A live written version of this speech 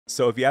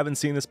So if you haven't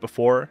seen this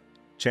before,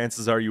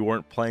 chances are you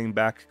weren't playing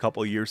back a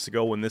couple of years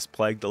ago when this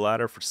plagued the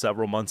ladder for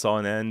several months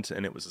on end,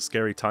 and it was a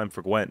scary time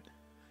for Gwent.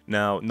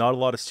 Now, not a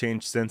lot has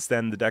changed since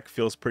then. The deck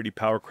feels pretty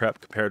power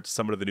crept compared to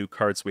some of the new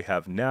cards we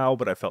have now,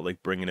 but I felt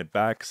like bringing it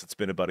back because it's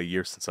been about a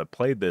year since I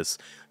played this.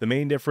 The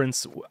main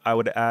difference I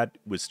would add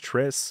was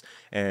Triss,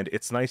 and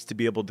it's nice to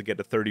be able to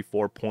get a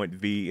 34-point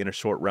V in a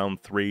short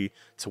round 3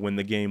 to win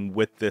the game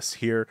with this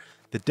here.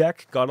 The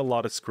deck got a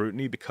lot of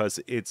scrutiny because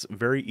it's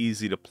very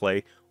easy to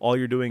play. All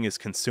you're doing is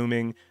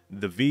consuming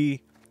the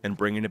V and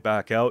bringing it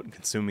back out and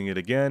consuming it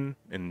again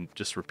and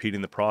just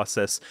repeating the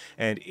process.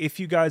 And if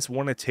you guys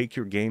want to take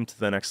your game to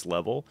the next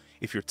level,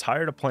 if you're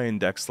tired of playing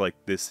decks like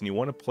this and you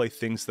want to play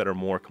things that are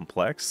more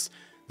complex,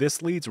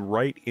 this leads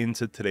right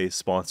into today's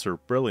sponsor,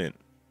 Brilliant.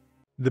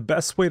 The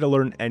best way to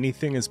learn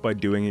anything is by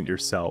doing it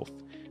yourself.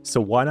 So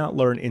why not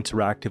learn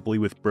interactively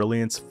with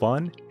Brilliant's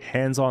fun,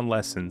 hands-on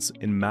lessons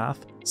in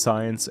math,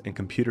 science, and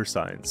computer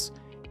science.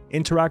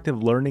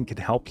 Interactive learning can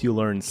help you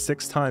learn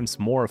 6 times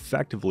more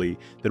effectively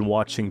than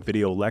watching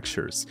video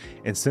lectures,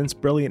 and since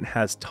Brilliant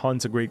has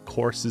tons of great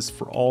courses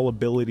for all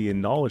ability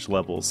and knowledge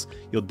levels,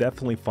 you'll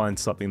definitely find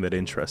something that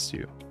interests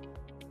you.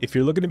 If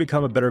you're looking to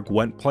become a better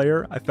Gwent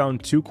player, I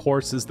found 2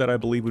 courses that I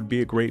believe would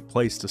be a great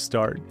place to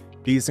start.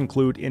 These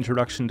include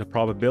Introduction to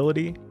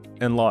Probability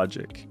and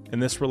Logic,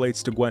 and this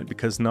relates to Gwent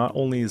because not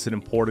only is it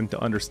important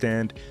to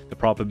understand the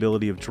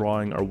probability of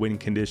drawing our win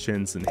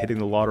conditions and hitting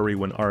the lottery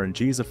when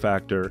RNG is a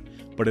factor,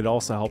 but it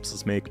also helps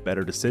us make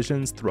better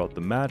decisions throughout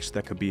the match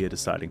that could be a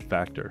deciding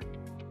factor.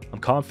 I'm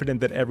confident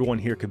that everyone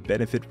here could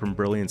benefit from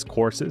Brilliant's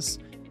courses,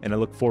 and I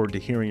look forward to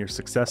hearing your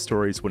success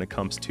stories when it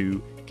comes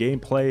to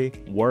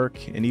gameplay,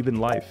 work, and even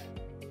life.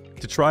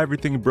 To try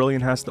everything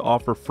Brilliant has to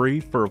offer free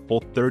for a full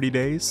 30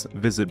 days,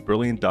 visit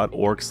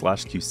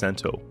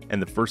brilliant.org/Qcento,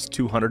 and the first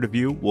 200 of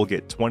you will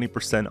get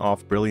 20%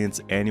 off Brilliant's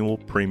annual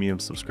premium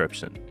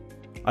subscription.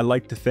 I'd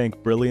like to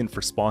thank Brilliant for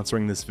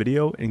sponsoring this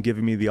video and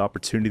giving me the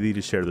opportunity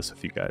to share this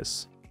with you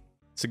guys.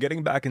 So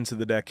getting back into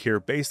the deck here,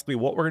 basically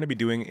what we're going to be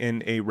doing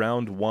in a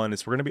round 1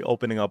 is we're going to be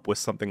opening up with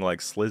something like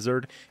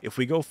Slizzard. If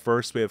we go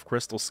first, we have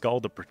Crystal Skull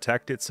to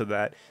protect it so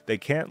that they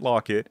can't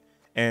lock it,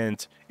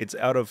 and it's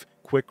out of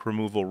quick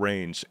removal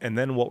range. And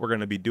then what we're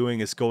going to be doing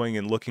is going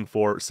and looking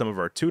for some of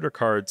our tutor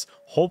cards.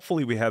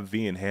 Hopefully we have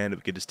V in hand.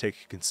 We could just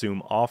take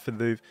Consume off of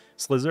the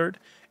Slizzard,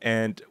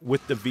 and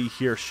with the V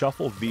here,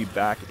 shuffle V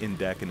back in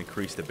deck and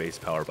increase the base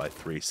power by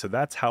 3. So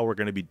that's how we're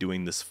going to be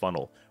doing this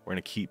funnel. We're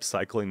going to keep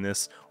cycling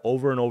this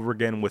over and over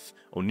again with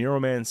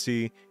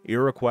Oniromancy,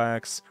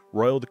 Iroquax,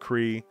 Royal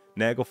Decree,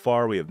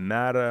 Naglfar, we have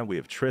Mata, we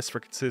have Triss for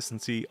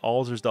consistency,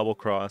 Alzur's Double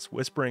Cross,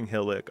 Whispering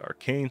Hillock,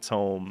 Arcane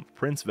Tome,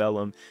 Prince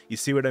Vellum. You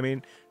see what I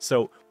mean?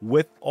 So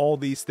with all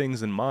these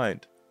things in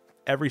mind,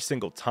 every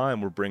single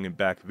time we're bringing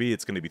back V,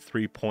 it's going to be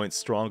 3 points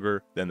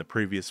stronger than the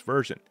previous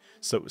version.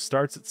 So it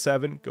starts at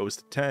 7, goes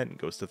to 10,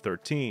 goes to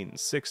 13,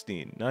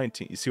 16,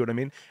 19. You see what I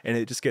mean? And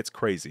it just gets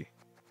crazy.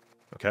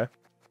 Okay?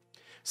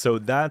 So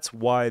that's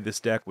why this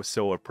deck was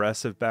so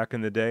oppressive back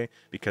in the day,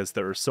 because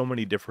there are so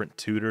many different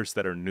tutors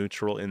that are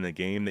neutral in the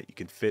game that you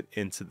can fit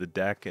into the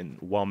deck, and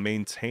while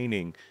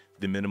maintaining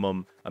the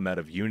minimum amount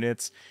of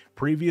units.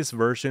 Previous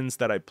versions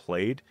that I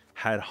played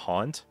had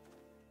Haunt,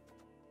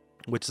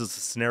 which is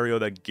a scenario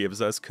that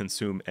gives us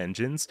Consume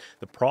engines.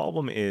 The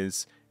problem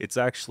is it's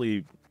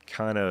actually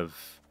kind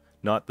of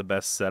not the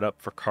best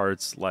setup for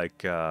cards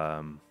like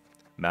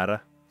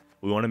Mata.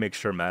 We want to make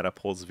sure Mata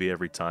pulls V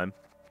every time.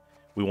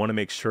 We want to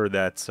make sure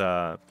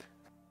that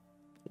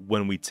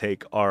when we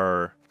take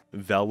our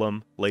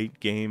Vellum late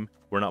game,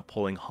 we're not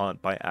pulling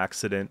Haunt by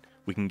accident.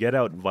 We can get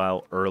out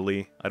Vile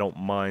early. I don't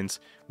mind.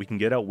 We can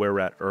get out Where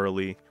Rat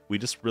early. We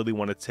just really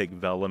want to take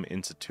Vellum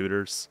into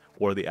tutors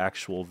or the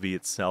actual V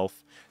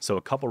itself. So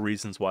a couple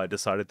reasons why I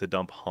decided to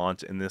dump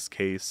Haunt in this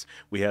case.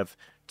 We have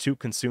 2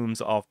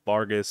 Consumes off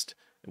Barghest.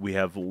 We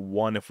have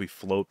 1 if we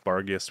float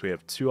Barghest. We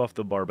have 2 off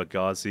the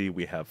Barbagazi.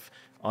 We have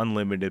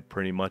unlimited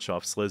pretty much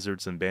off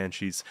Slizzards and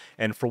Banshees.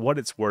 And for what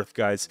it's worth,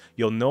 guys,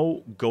 you'll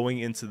know going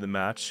into the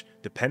match,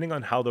 depending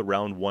on how the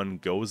round 1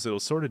 goes,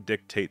 it'll sort of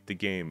dictate the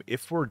game.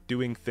 If we're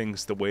doing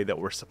things the way that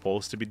we're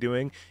supposed to be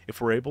doing,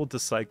 if we're able to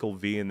cycle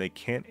V and they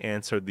can't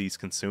answer these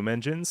Consume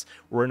engines,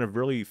 we're in a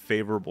really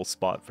favorable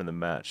spot for the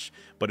match.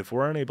 But if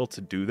we're unable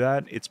to do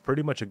that, it's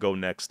pretty much a go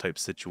next type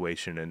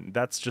situation, and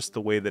that's just the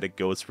way that it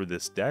goes for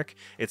this deck.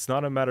 It's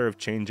not a matter of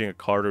changing a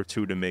card or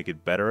 2 to make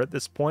it better at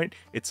this point.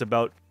 It's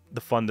about the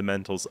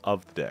fundamentals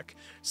of the deck.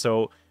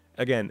 So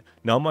again,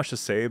 not much to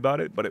say about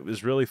it, but it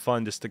was really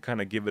fun just to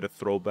kind of give it a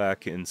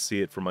throwback and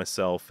see it for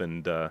myself.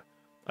 And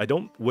I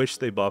don't wish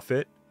they buff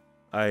it.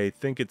 I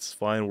think it's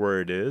fine where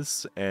it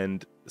is,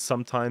 and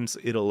sometimes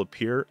it'll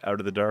appear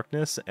out of the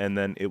darkness and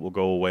then it will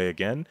go away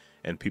again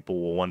and people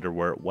will wonder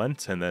where it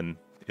went, and then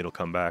it'll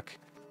come back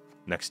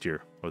next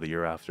year or the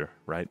year after,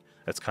 right?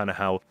 That's kind of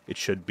how it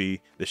should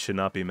be. This should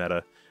not be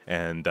meta.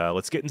 And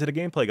let's get into the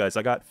gameplay, guys.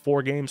 I got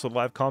 4 games with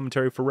live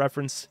commentary for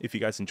reference. If you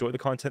guys enjoy the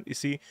content you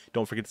see,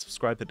 don't forget to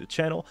subscribe to the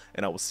channel,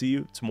 and I will see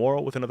you tomorrow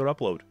with another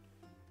upload.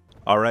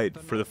 Alright,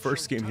 for the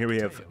first game here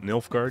we have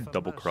Nilfgaard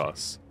Double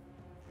Cross.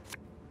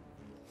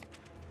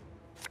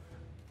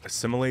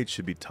 Assimilate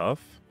should be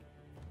tough.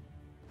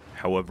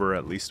 However,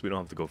 at least we don't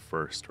have to go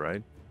first,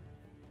 right?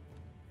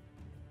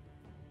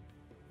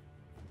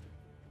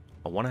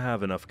 I want to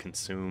have enough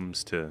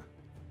consumes to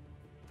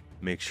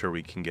make sure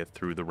we can get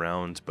through the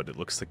round, but it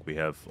looks like we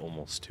have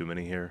almost too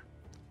many here.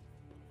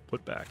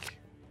 Put back.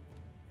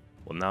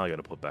 Well, now I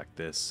gotta put back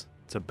this.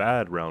 It's a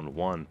bad round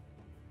 1.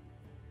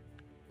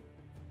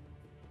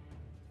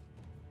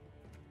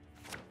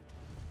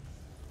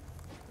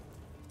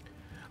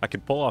 I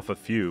could pull off a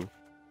few.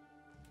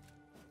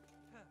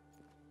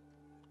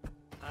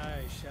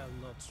 I shall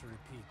not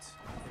repeat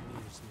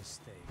Emir's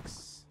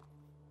mistakes.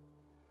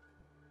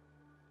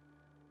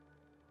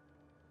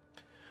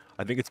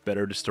 I think it's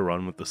better just to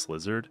run with this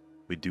lizard.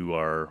 We do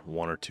our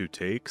 1 or 2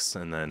 takes,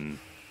 and then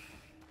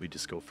we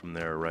just go from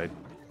there, right?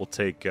 We'll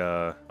take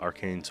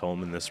Arcane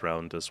Tome in this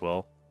round as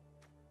well.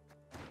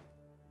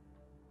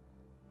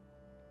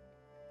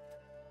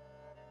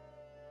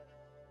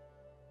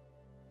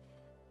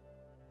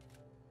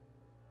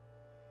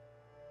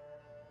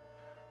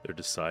 They're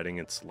deciding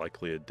it's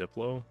likely a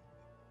Diplo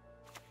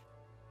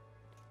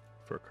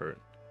for Kurt.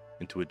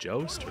 Into a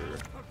Joust, or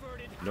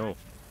no?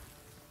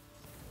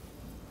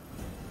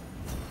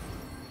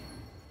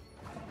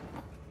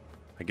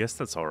 I guess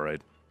that's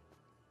alright.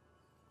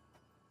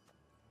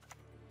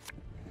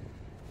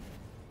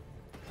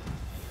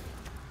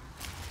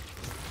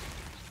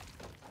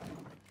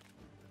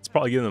 It's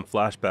probably giving them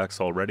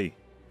flashbacks already.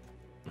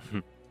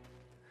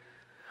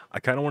 I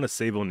kind of want to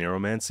save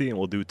Oneiromancy, and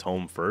we'll do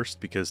Tome first,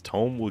 because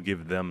Tome will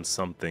give them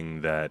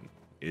something that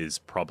is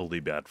probably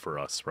bad for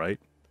us, right?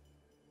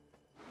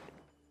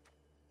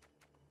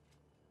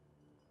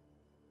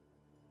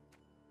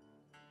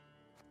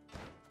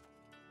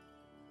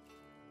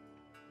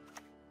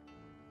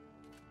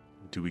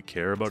 Do we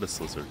care about a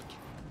Slizzard?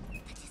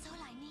 That is all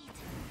I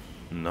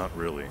need. Not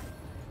really.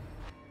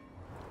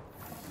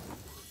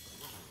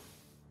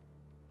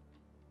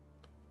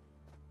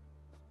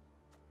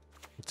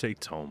 We'll take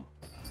Tome.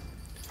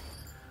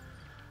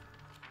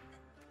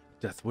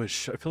 Death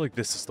Wish. I feel like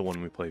this is the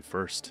one we play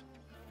first.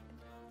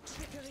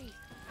 Trickery.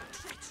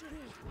 Treachery.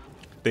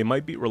 They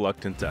might be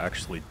reluctant to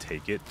actually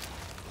take it.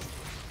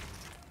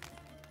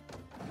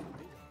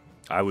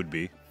 I would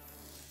be.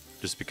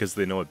 Just because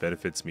they know it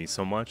benefits me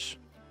so much.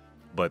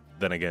 But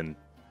then again,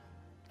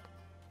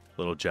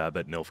 little jab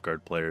at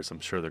Nilfgaard players,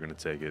 I'm sure they're going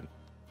to take it.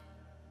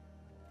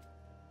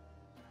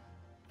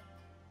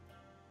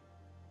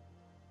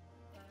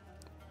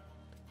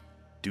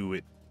 Do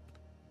it.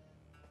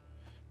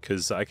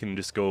 Because I can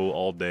just go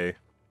all day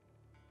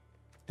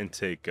and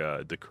take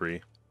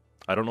Decree.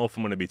 I don't know if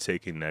I'm going to be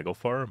taking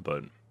Naglfar,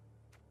 but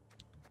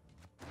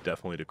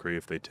definitely Decree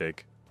if they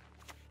take.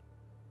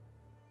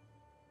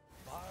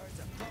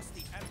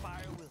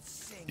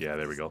 Yeah,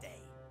 there we go.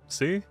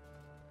 See?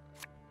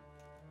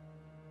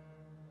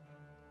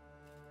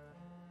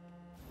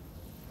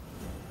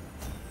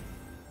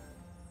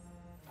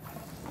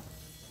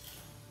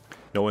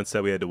 No one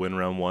said we had to win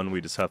round 1.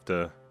 We just have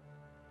to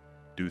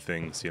do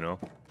things, you know?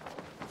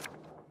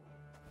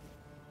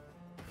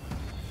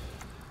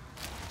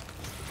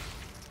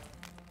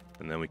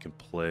 And then we can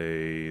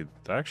play...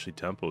 That actually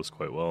tempos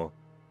quite well.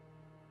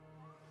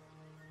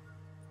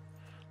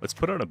 Let's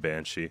put out a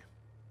Banshee.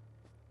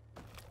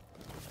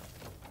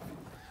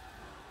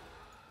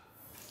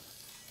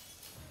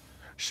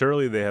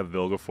 Surely they have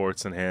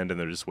Vilgefortz in hand and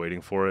they're just waiting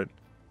for it.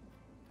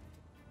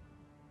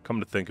 Come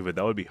to think of it,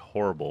 that would be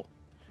horrible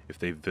if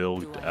they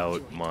Vilged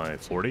out my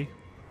 40.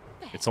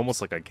 It's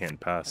almost like I can't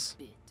pass.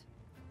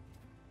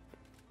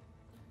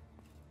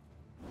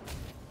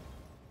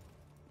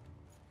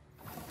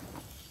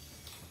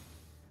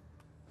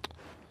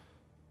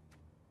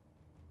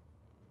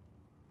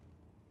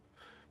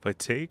 If I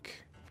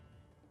take...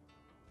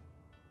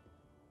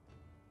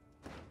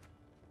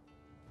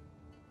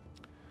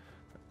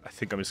 I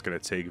think I'm just going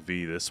to take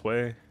V this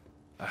way.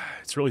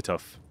 It's really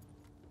tough.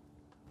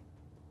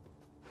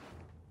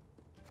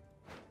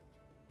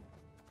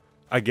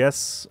 I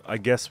guess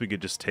we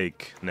could just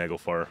take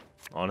Naglfar,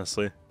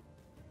 honestly.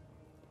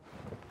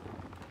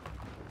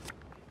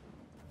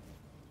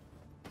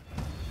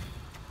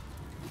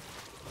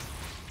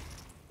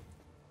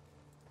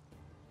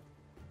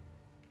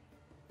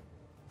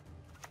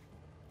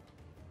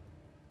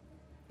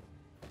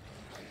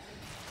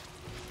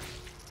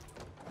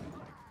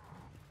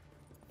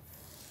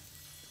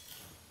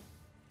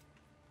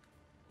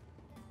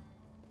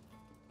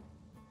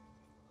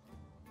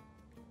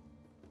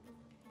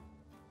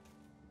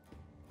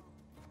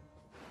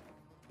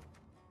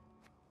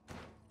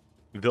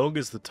 Vilg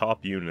is the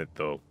top unit,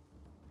 though.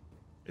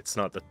 It's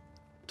not the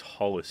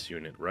tallest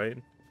unit, right?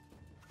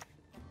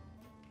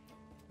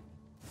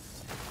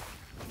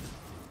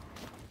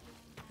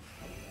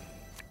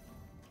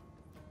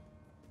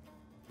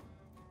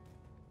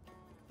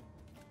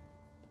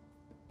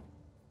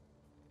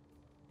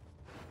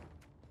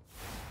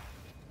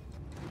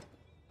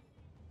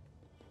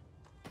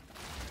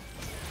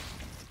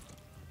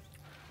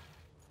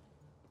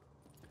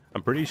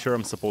 I'm pretty sure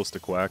I'm supposed to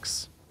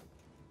Quacks.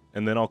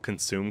 And then I'll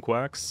consume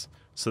Quacks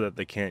so that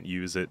they can't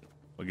use it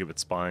I'll give it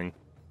spying.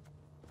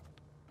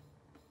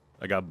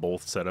 I got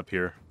both set up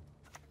here.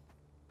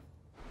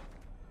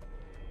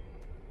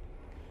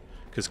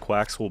 Because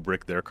quacks will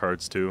brick their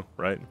cards too,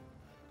 right?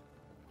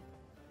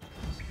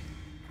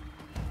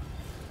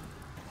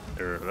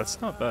 There,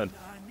 that's not bad.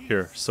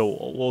 Here,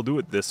 so we'll do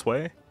it this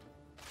way.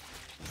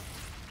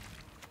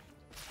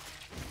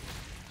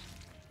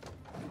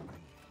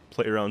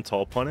 Play around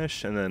tall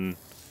punish, and then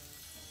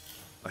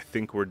I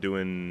think we're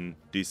doing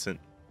decent.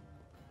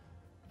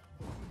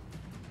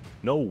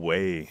 No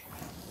way.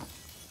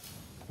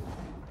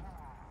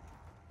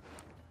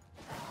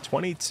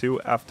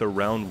 22 after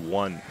round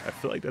 1. I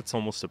feel like that's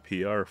almost a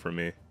PR for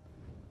me.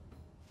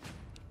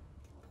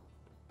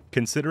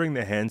 Considering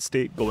the hand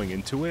state going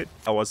into it,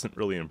 I wasn't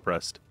really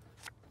impressed.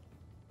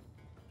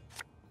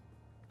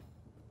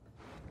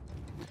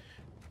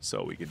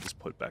 So we can just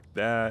put back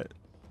that.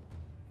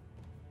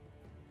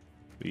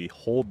 We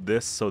hold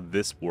this so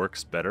this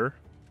works better.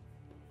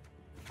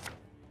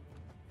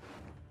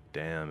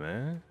 Damn,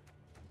 eh?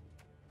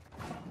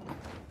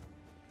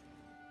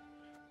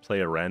 Play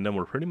a random,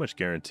 we're pretty much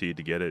guaranteed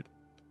to get it.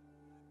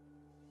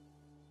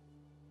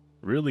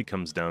 Really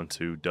comes down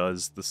to,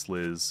 does the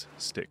Sliz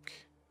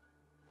stick?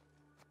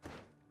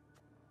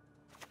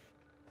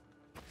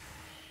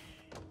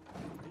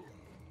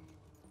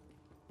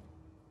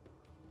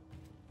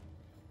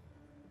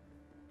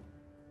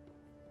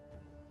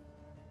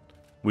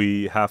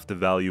 We have to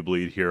value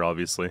bleed here,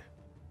 obviously.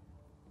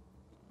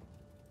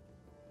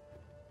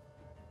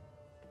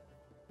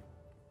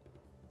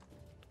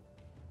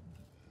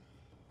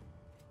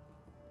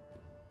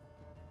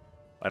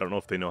 I don't know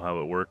if they know how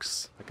it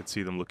works. I could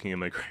see them looking at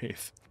my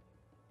grave.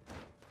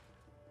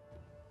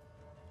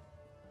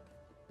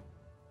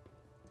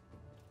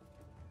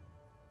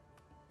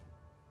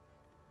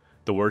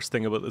 The worst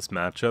thing about this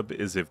matchup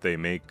is if they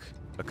make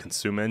a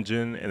consume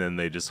engine and then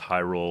they just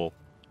high roll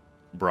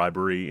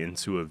bribery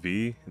into a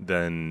V,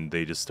 then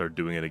they just start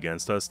doing it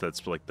against us.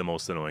 That's like the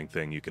most annoying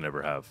thing you can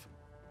ever have.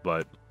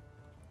 But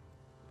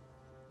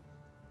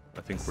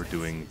I think we're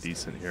doing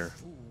decent here.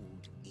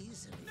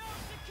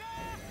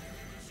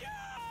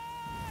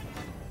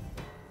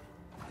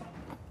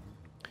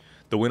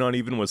 The win on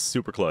even was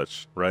super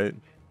clutch, right?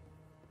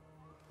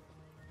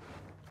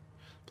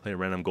 Play a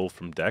random goal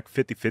from deck.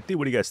 50-50?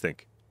 What do you guys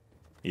think?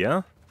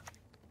 Yeah?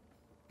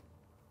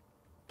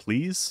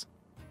 Please?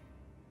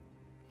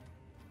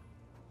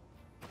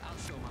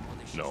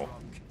 No.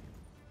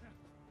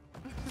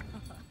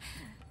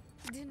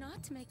 Do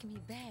not make me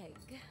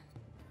beg.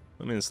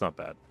 I mean, it's not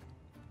bad.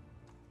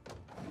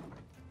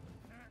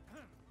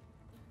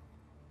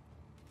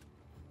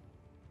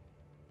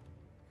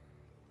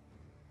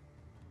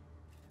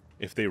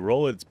 If they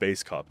roll it, it's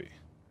base copy.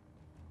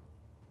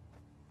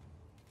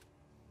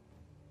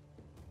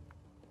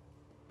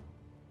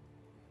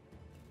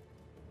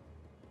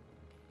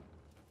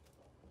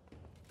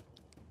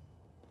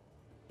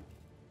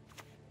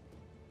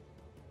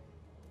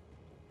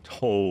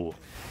 Oh,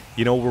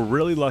 you know, we're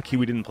really lucky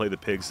we didn't play the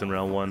pigs in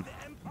round 1,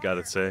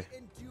 gotta say.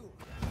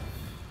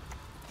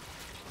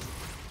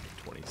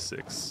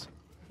 26.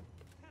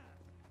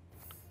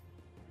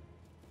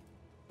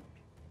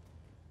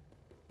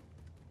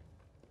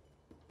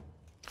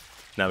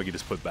 Now we can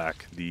just put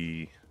back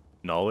the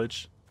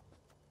knowledge.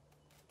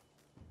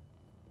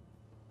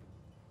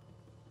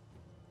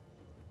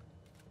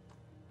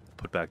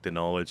 Put back the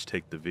knowledge,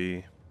 take the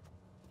V.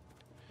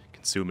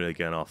 Consume it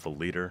again off the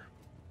leader.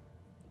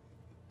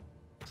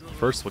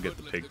 First we'll get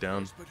the pig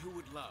down.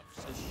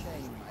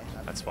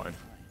 That's fine.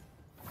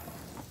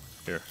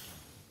 Here.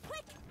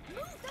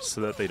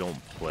 So that they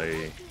don't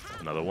play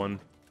another one.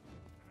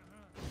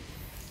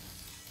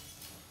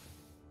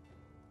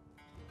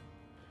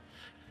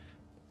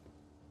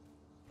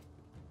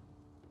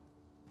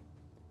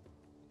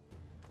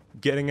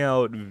 Getting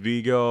out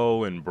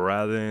Vigo and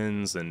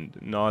Brathens and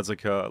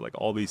Nausicaa, like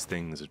all these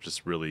things are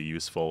just really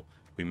useful.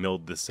 We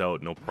milled this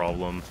out, no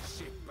problem.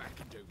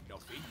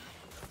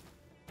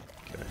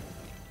 Okay.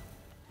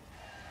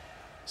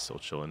 Still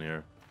chilling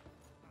here.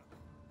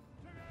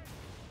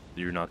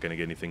 You're not gonna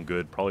get anything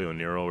good. Probably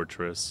Oniro or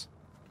Triss.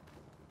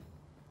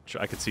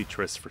 I could see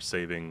Triss for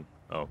saving.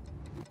 Oh.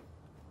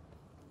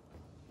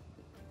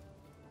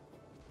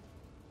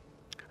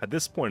 At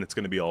this point, it's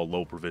gonna be all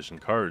low provision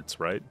cards,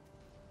 right?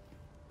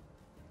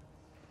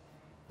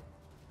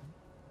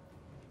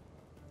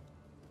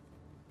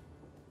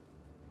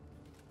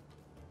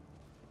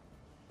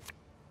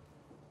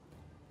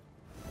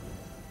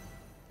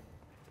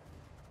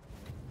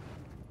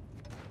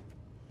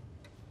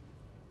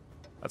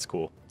 That's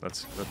cool.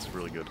 That's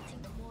really good.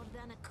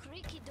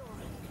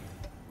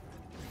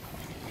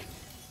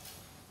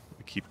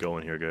 We keep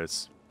going here,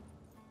 guys.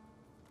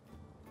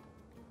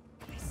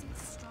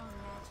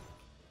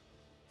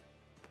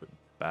 Put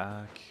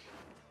back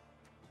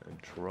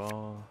and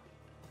draw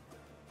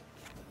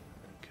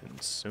and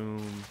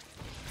consume.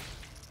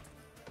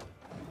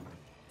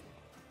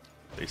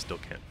 They still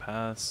can't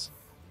pass.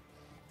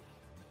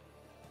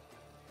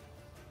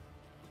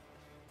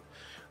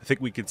 I think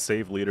we could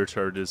save leader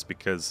charges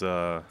because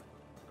we're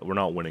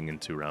not winning in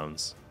 2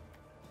 rounds.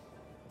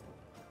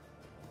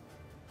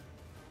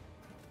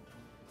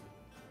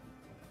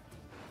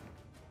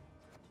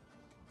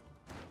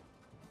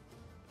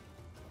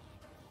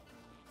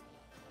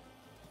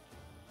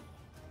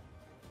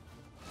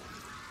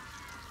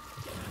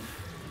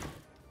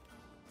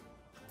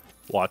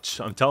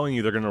 Watch. I'm telling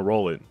you they're going to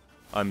roll it.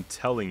 I'm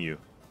telling you.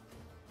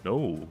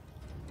 No.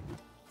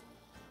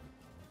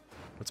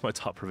 What's my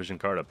top provision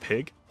card? A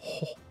pig?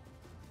 Oh,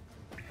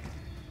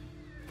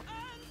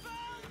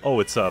 oh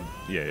it's, yeah,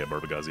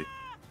 Barbagazi.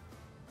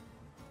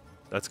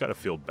 That's gotta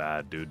feel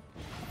bad, dude.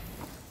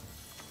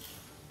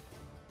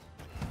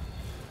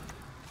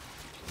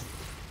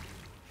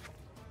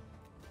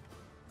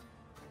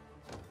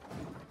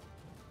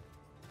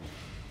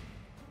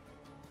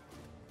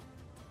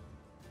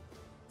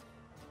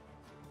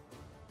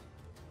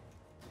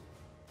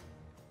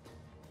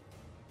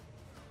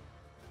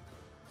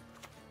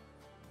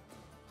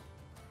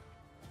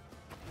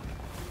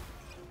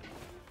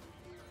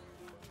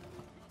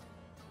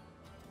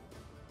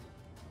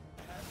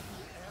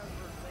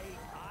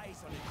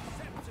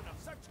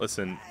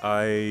 Listen,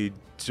 I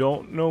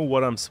don't know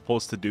what I'm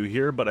supposed to do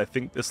here, but I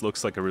think this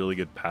looks like a really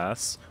good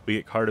pass. We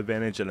get card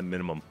advantage at a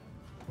minimum.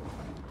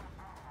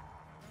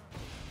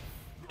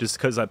 Just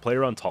because I play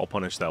around tall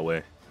punish that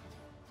way.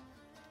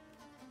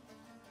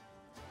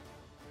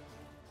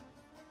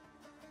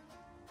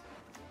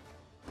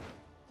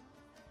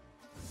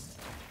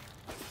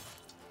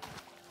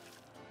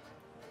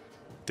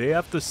 They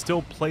have to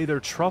still play their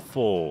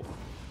truffle.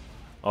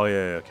 Oh,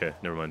 yeah, okay,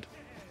 never mind.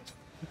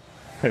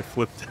 I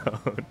flipped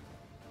out.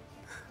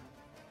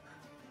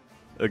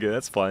 Okay,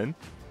 that's fine.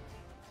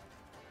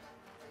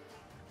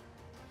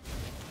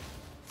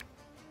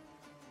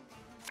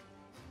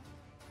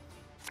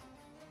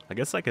 I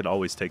guess I could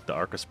always take the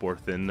Arcaspore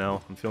thin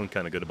now. I'm feeling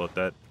kind of good about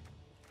that.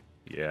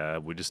 Yeah,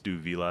 we just do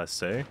V last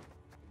say.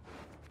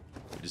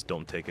 We just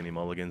don't take any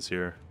mulligans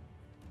here.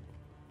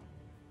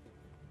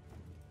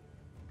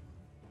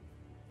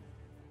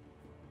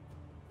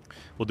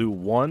 We'll do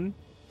 1,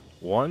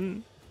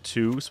 1,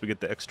 2, so we get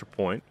the extra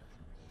point.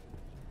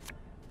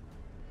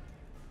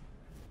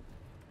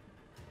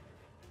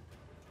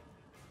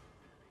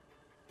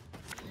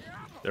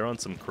 They're on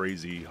some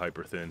crazy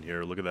hyper thin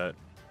here. Look at that.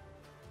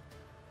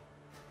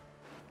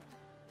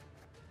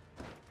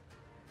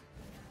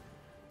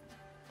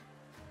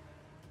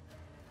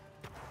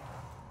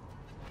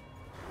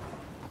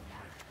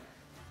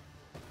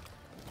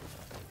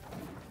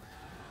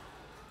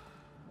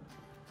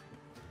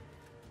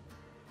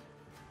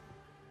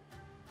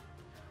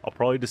 I'll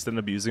probably just end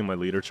up using my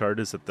leader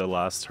charges at the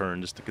last turn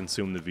just to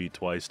consume the V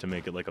twice to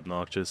make it like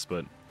obnoxious,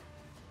 but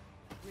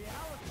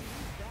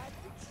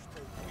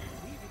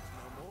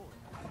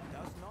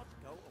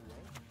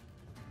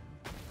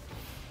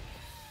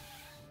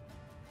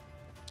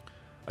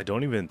I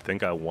don't even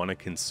think I want to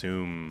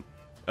consume...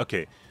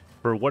 Okay,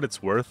 for what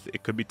it's worth,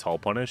 it could be tall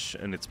punish,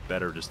 and it's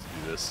better just to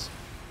do this.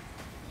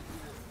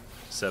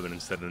 7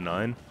 instead of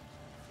 9.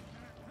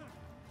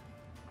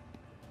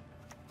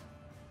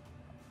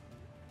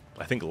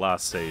 I think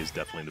last say is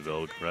definitely the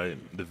Vilg, right?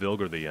 The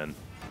Vilg or the Yen.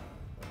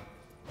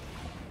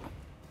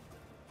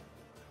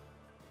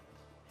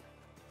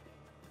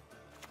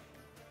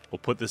 We'll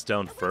put this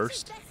down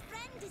first,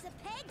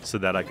 so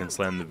that I can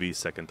slam the V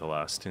second to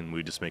last, and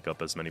we just make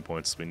up as many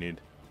points as we need.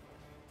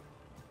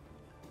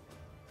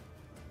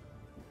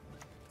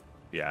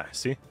 Yeah,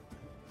 see?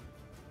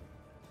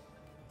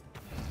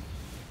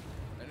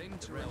 An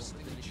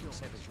interesting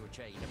choice. Your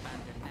chain,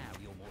 abandon now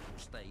your mortal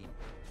stain.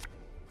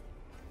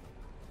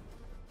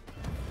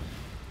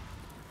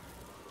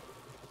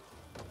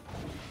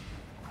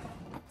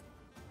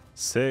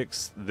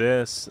 Six,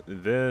 this,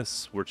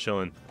 we're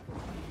chilling.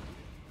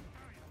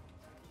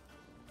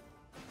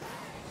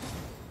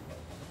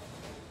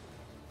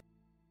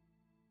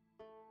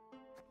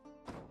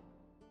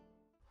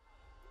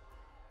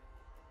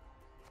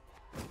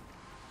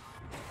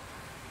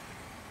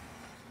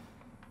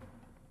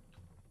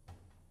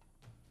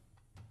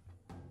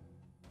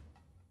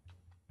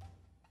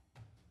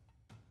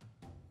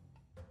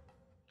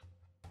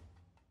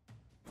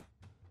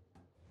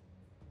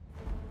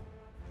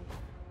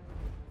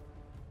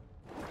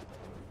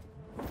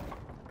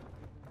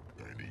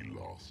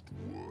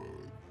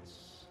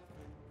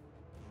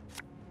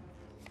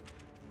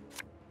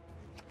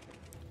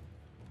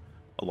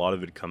 A lot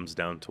of it comes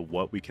down to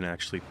what we can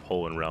actually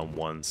pull in round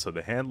 1, so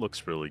the hand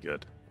looks really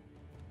good.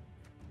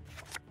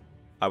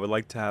 I would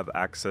like to have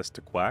access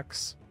to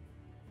quacks.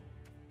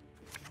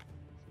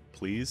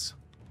 Please.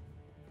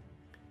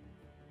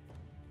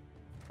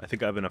 I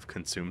think I have enough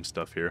consume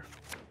stuff here.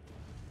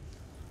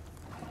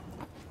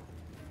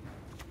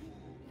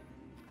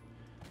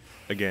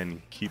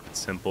 Again, keep it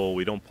simple.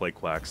 We don't play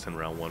quacks in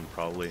round 1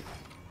 probably.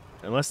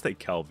 Unless they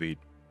Calvete.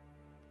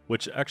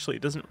 Which actually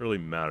it doesn't really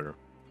matter.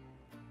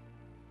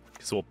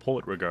 So we'll pull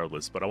it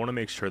regardless, but I want to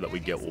make sure that we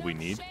get what we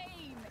need.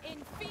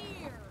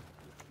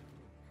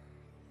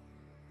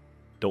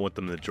 Don't want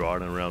them to draw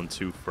it in round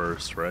 2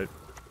 first, right?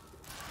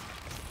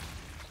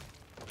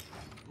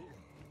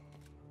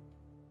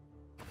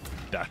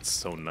 That's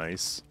so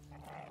nice.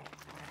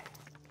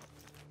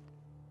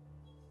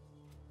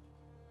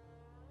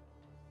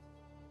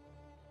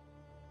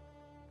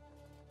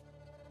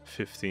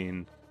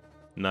 $15,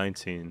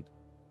 $19.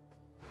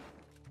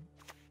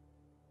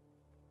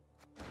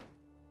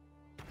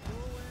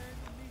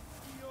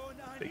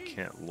 They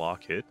can't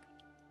lock it.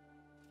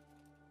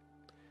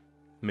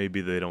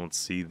 Maybe they don't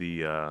see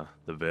the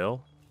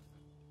veil,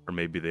 or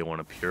maybe they want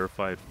to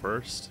purify it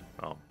first.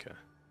 Oh, okay.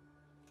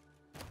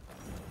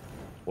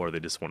 Or they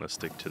just want to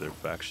stick to their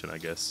faction, I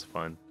guess.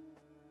 Fine.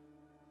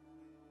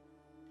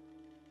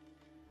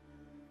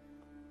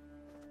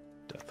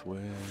 Death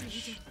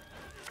Wish.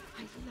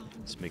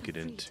 Let's make it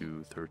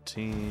into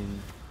 13.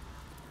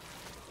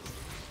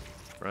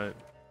 Right.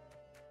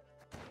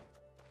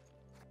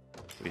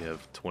 We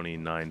have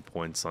 29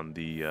 points on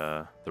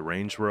the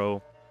range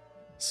row.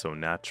 So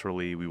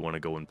naturally, we want to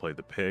go and play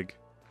the pig.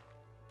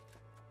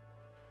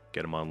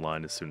 Get him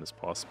online as soon as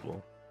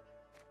possible.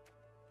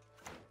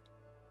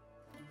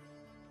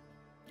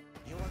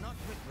 You will not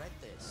regret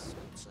this,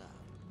 good sir.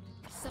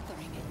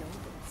 Suffering a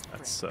noble's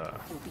That's friend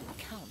will be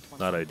count once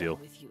not I'm ideal.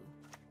 done with you.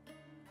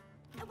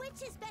 A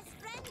witch's best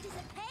friend is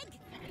a pig,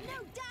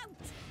 no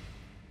doubt.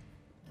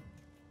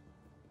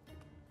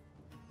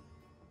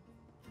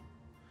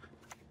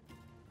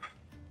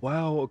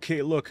 Wow,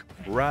 okay, look.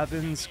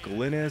 Ravens,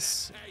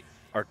 Glynis,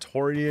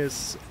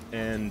 Artorias,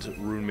 and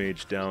Rune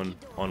Mage down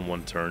on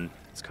one turn.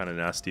 It's kind of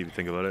nasty if you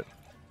think about it.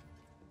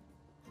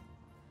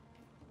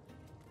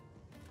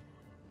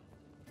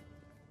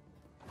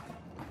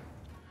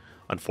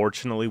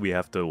 Unfortunately, we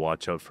have to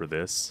watch out for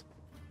this.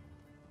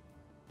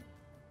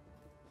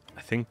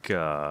 I think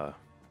we'll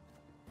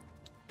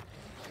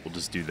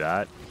just do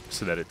that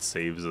so that it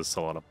saves us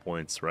a lot of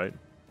points, right?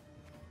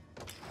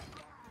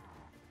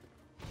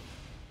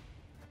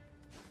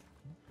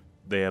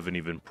 They haven't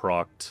even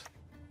procced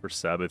for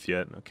Sabbath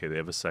yet. Okay, they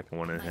have a second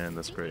one in hand.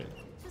 That's great.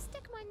 To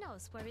stick my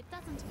nose where it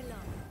doesn't belong.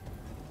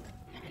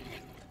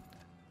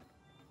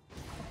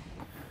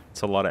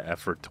 It's a lot of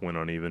effort to win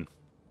uneven.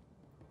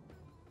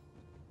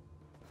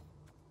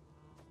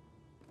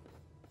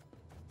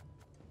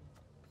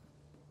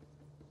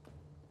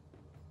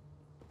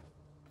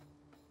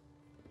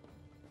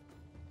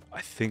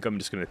 I think I'm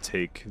just going to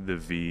take the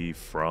V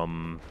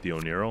from the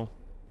Oniro.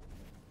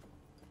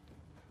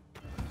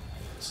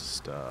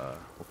 Just,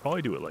 we'll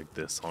probably do it like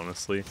this,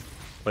 honestly.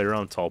 Play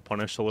around Tall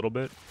Punish a little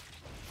bit.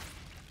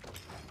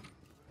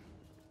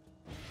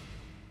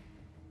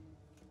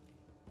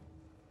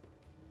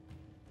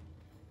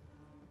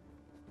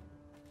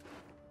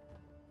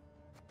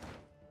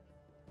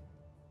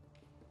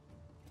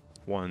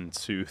 One,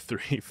 two,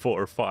 three,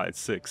 four, five,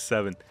 six,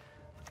 seven.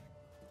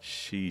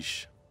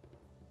 Sheesh.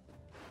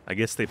 I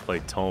guess they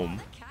play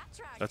Tome.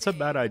 That's a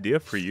bad idea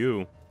for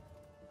you.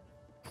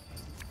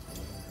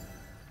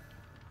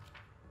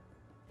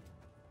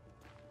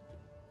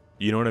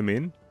 You know what I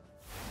mean?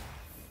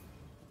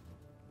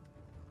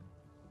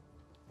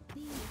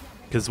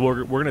 Because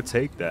we're gonna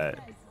take that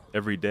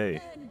every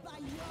day.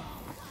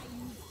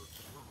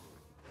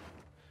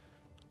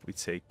 We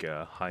take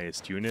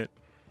highest unit.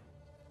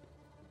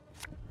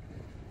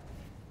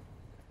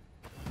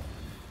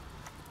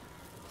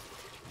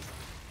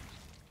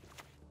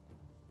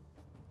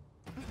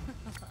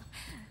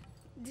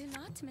 Do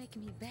not make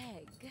me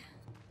beg.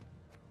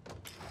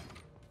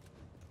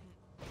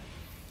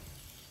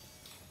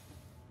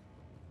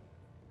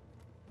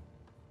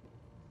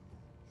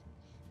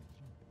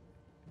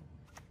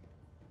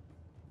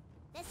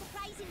 They're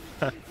surprisingly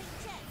cute creatures,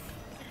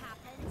 as it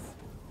happens.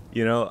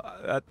 You know,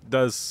 that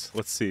does...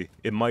 Let's see.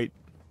 It might...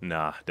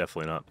 Nah,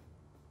 definitely not.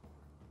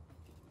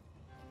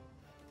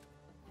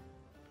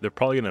 They're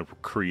probably going to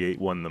create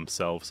one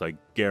themselves, I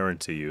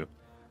guarantee you.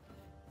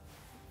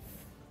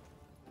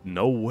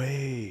 No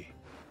way.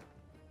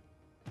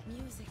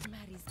 Music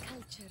marries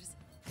cultures,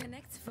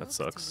 connects That folks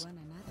sucks. to one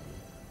another.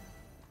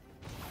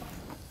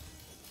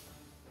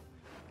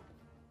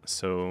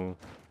 So...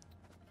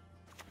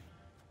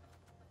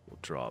 We'll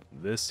drop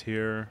this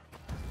here.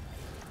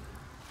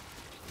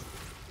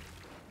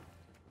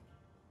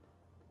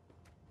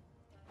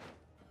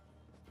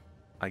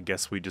 I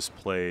guess we just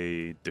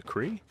play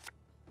Decree?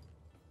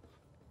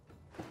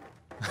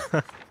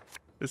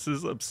 This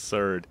is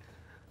absurd.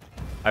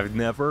 I've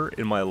never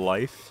in my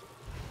life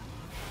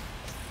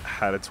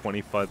had a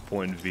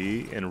 25-point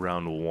V in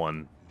round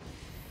 1.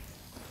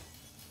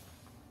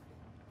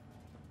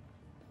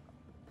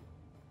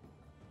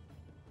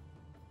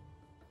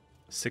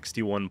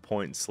 .61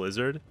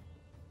 Slizzard.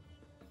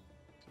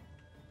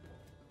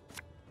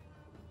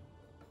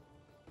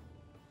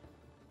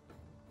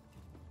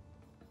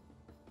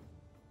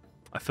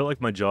 I feel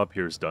like my job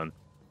here is done.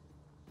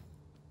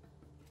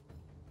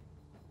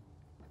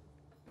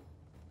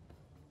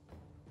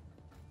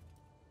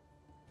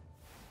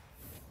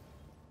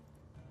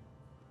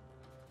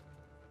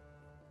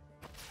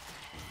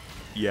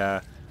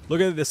 Yeah,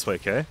 look at it this way,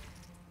 okay?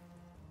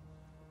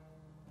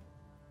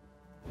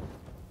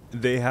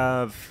 They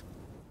have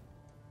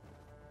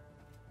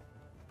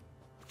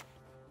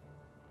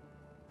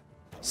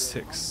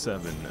 6,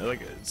 7,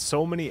 like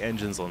so many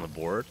engines on the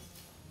board,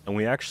 and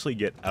we actually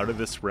get out of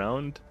this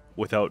round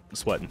without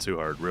sweating too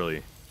hard,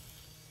 really.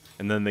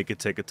 And then they could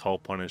take a Tall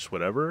Punish,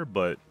 whatever,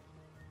 but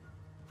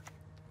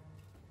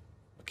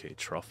okay,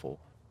 Truffle.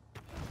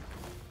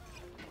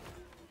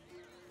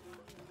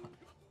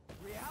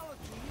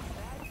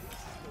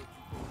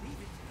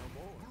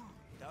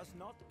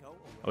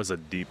 That was a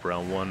deep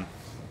round one.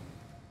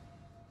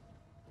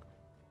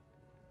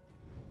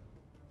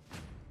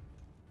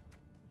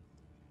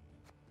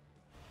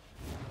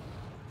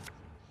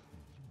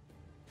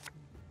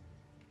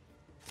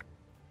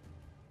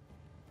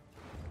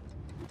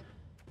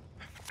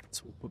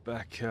 So we'll put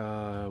back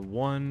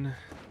one.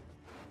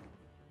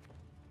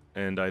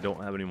 And I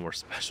don't have any more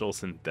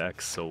specials in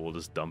decks, so we'll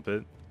just dump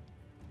it.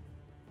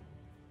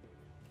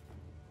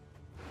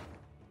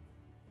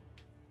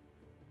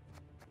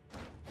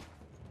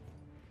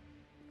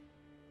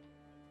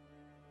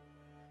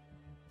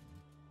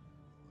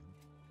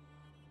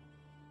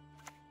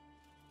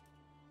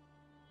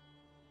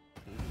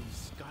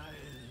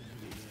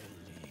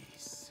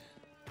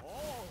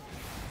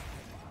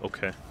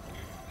 Okay.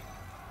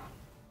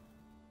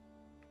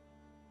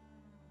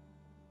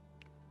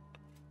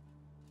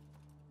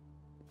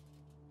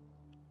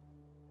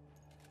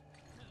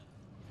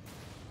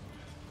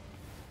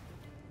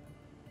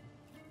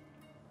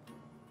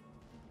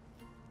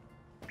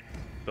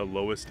 The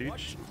lowest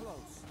each?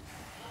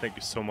 Thank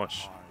you so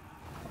much.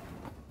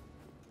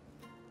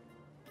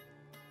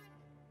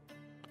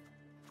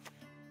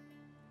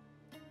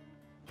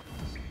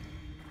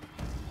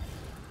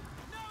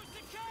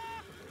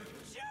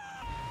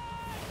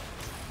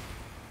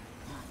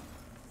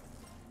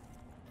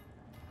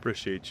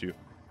 Appreciate you.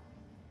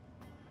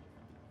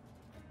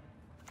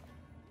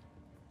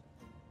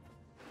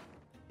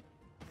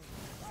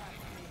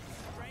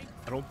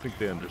 I don't think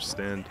they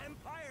understand.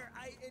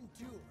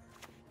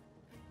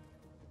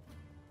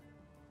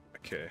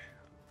 Okay.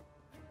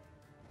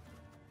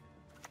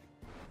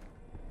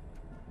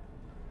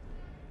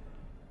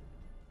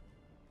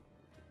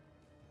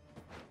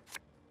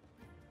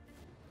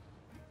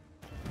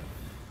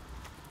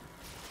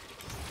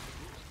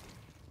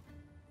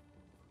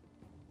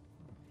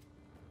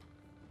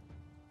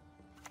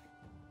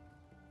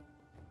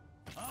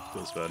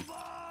 Feels bad.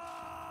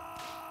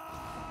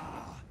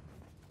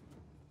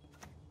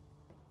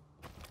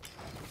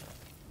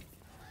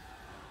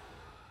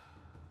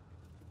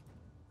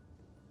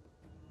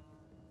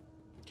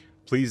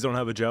 Please don't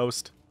have a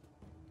joust.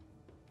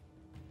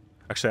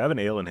 Actually, I have an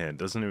ale in hand.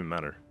 Doesn't even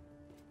matter.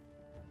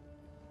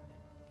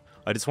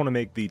 I just want to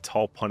make the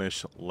tall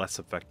punish less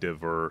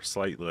effective or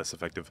slightly less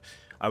effective.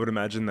 I would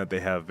imagine that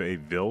they have a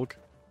Vilg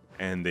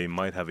and they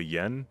might have a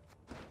Yen.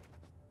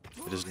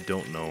 I just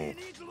don't know.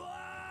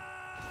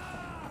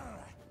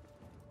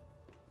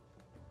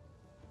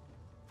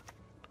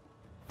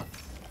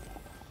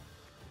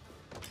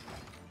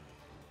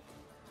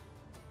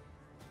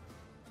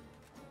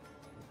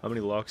 How many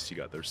locks you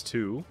got? There's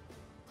 2.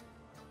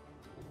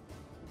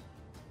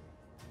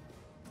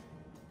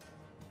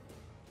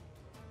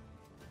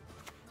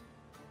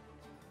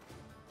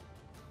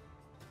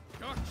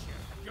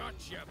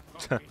 Gotcha,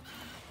 puppy.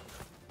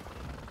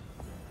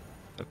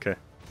 Okay.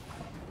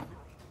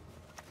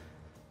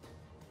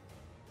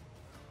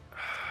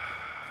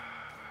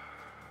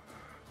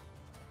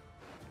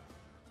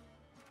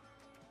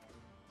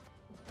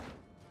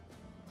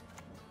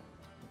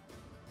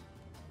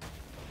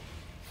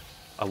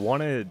 I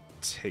want to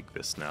take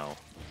this now.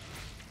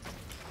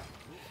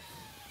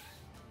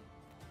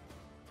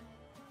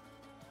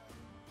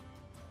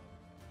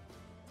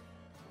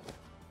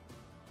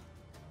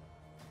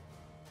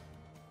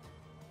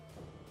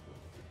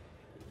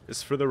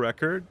 Just for the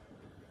record,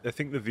 I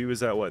think the view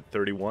is at what,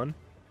 31?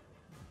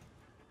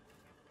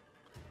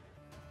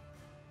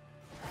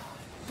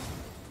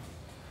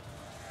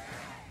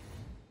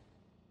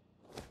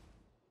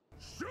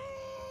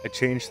 I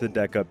changed the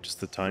deck up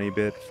just a tiny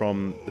bit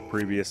from the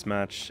previous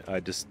match. I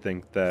just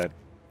think that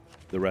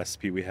the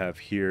recipe we have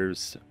here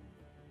is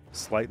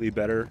slightly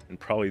better and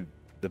probably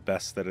the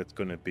best that it's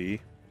going to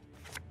be.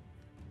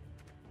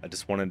 I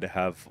just wanted to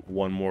have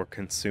one more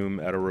consume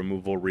at a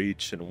removal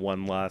reach and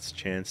one last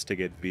chance to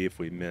get V if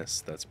we miss.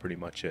 That's pretty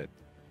much it.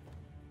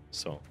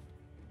 So.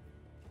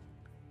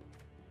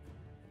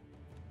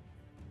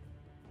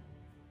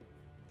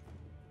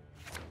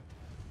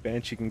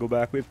 Banshee can go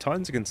back. We have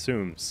tons of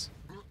consumes.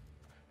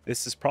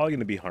 This is probably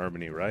going to be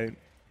Harmony, right?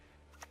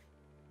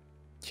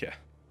 Yeah.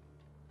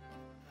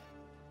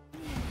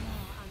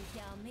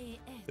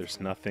 There's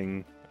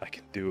nothing I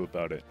can do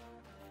about it.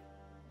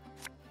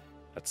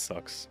 That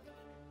sucks.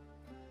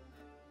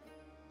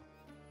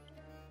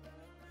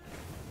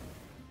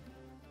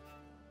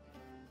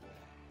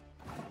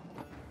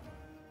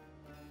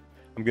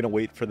 I'm going to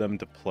wait for them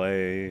to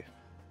play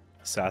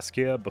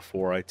Saskia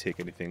before I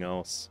take anything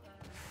else.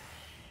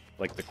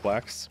 Like the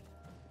Quacks.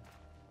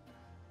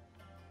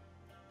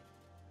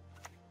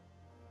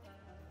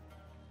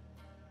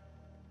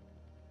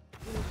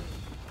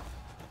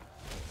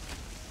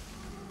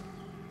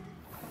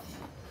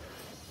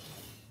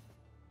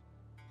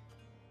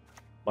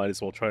 Might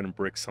as well try and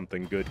brick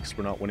something good because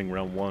we're not winning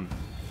round 1.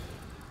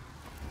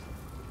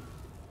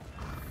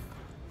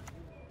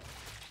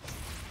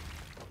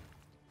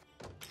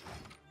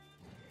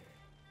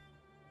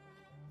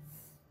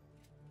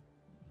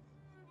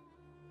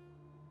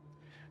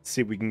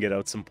 See if we can get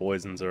out some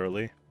poisons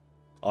early.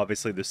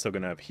 Obviously, they're still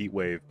going to have Heat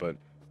Wave, but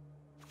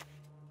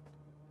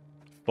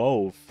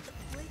Fove.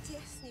 Wait,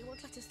 yes, and he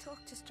won't let us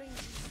talk to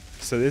strangers.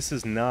 So this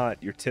is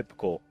not your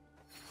typical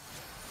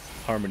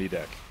Harmony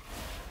deck.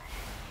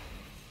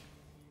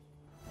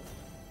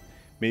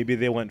 Maybe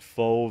they went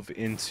Fove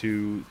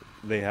into...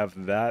 They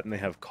have that and they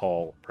have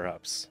Call,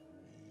 perhaps.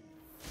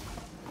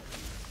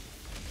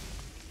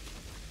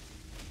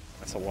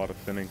 That's a lot of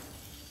thinning.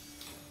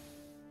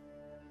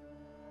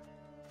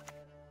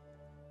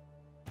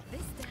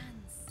 This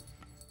dance,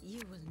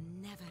 you will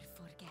never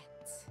forget.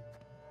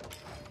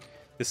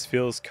 This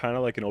feels kind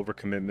of like an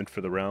overcommitment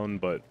for the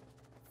round, but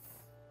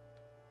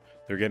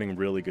they're getting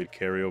really good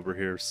carryover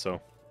here,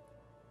 so...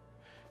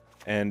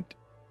 And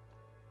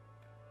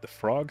the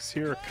frogs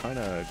here are kind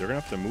of... They're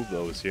going to have to move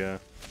those, yeah.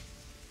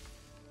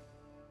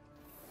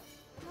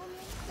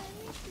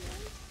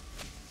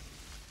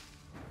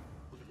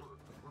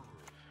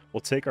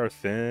 We'll take our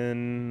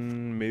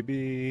thin...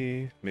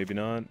 Maybe... Maybe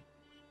not.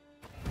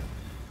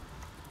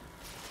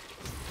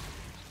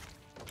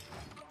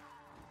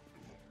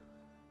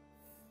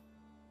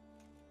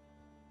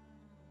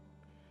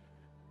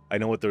 I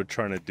know what they're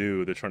trying to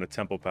do. They're trying to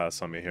tempo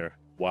pass on me here.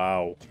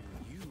 Wow.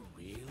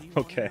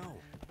 Okay.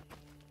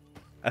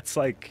 That's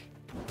like,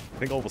 I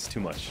think almost too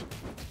much.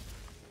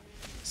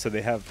 So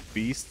they have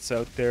beasts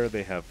out there,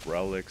 they have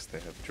relics, they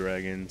have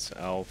dragons,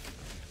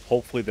 elf.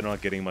 Hopefully they're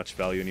not getting much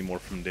value anymore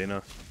from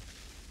Dana.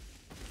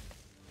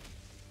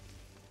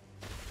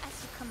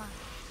 As you command,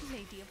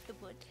 Lady of the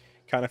Wood.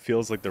 Kind of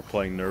feels like they're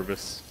playing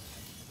nervous.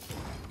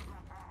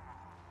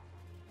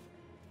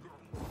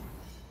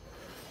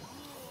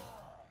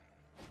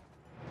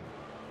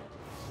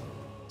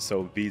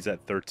 So V's at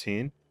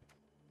 13.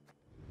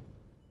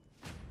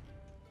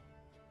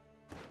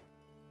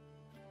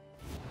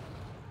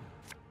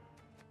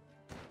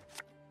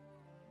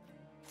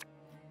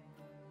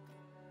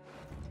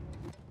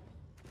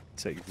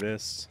 Take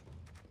this.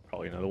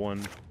 Probably another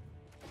one.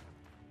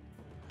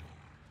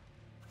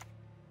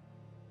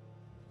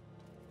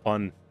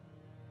 Fun.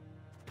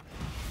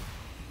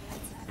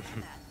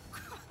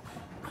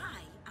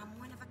 I am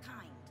one of a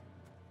kind.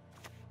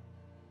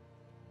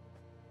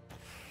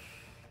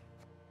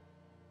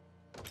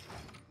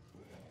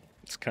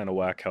 It's kind of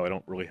whack how I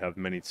don't really have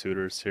many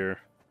tutors here.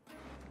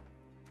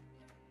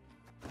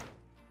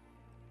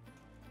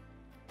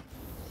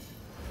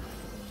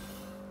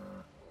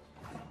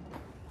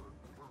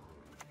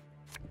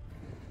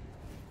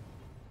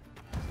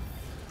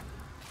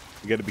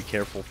 You gotta be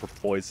careful for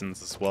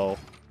poisons as well.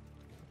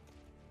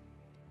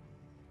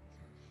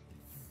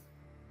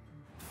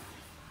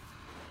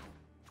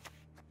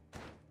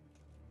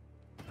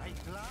 I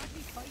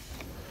gladly fight,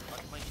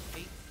 but my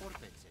fate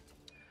forbids it.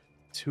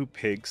 2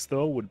 pigs,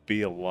 though, would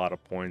be a lot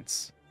of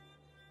points.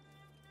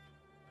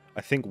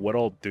 I think what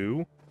I'll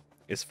do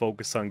is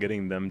focus on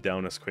getting them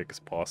down as quick as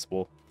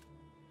possible.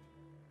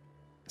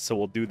 So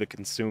we'll do the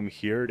consume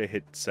here to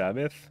hit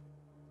Sabbath.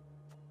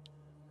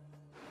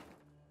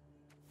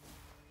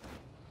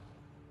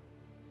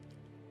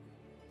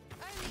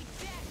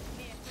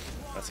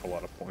 That's a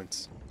lot of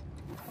points.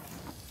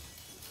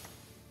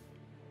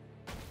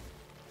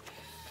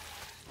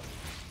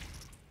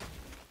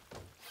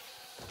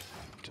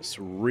 Just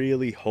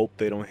really hope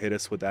they don't hit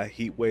us with that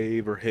heat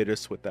wave or hit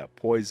us with that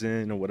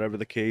poison or whatever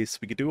the case.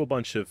 We could do a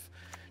bunch of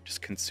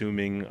just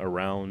consuming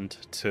around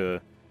to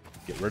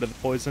get rid of the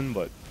poison,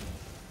 but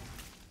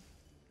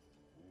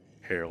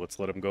here, let's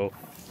let him go.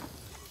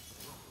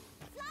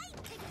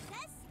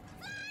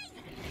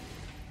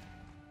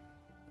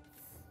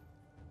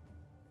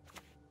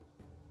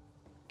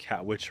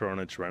 Cat Witcher on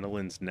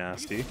Adrenaline's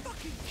nasty.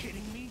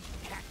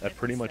 That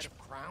pretty much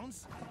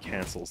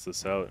cancels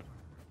this out.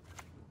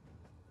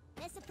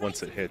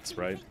 Once it hits,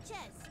 right?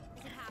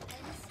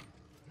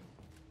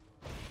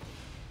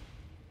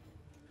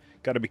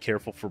 Gotta be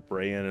careful for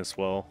Brayan as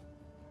well.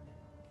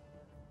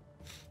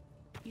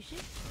 You see,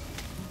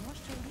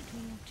 most of the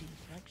community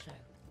like so.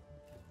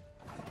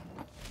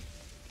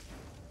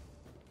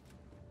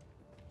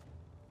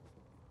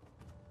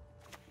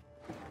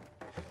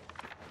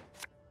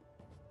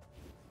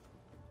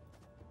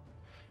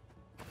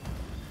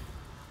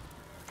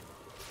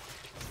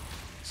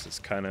 This is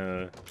kind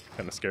of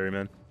scary,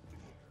 man.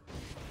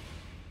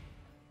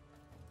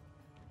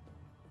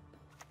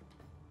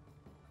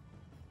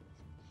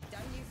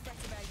 Don't you fret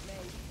about me.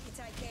 You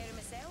take care of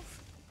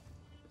myself.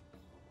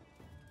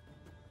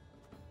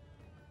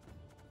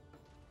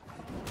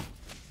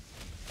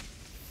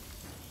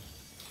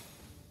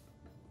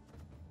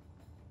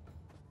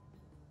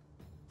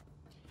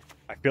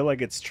 I feel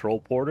like it's Troll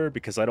Porter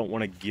because I don't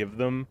want to give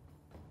them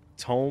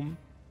Tome,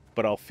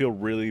 but I'll feel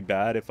really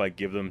bad if I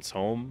give them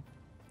Tome.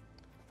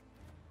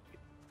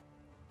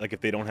 Like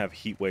if they don't have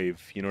Heat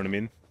Wave, you know what I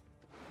mean?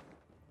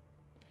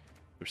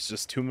 There's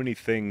just too many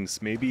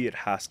things. Maybe it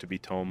has to be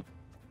Tome.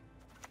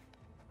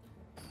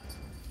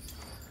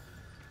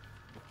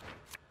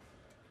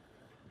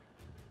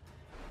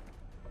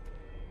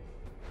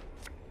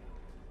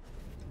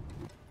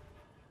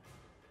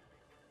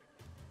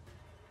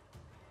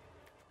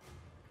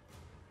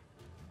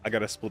 I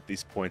gotta split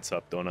these points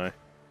up, don't I?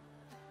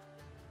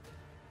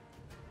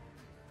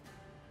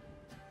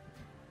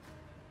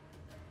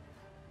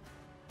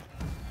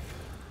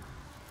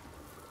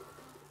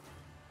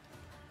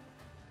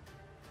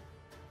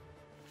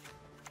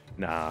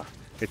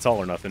 It's all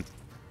or nothing.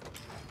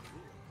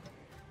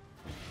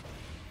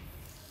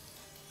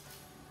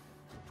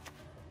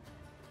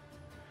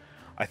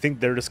 I think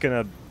they're just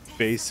gonna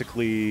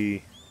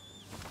basically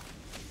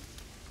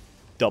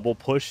double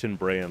push and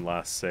Bray and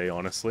last say,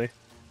 honestly.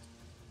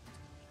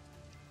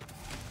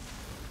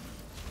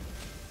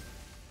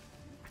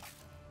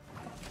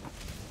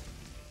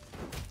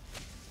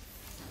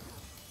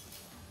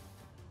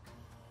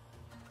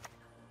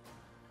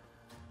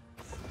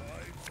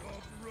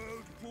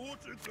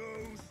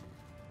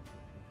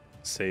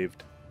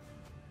 Saved.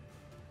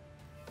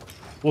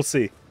 We'll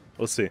see.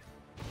 We'll see.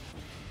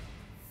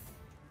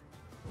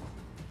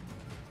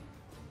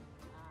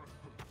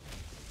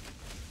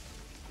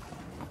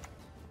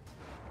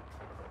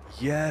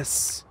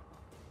 Yes.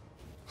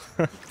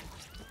 Be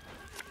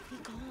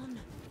gone.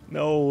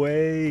 No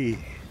way.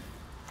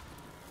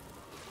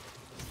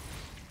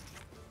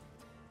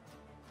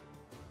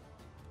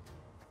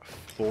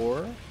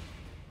 Four.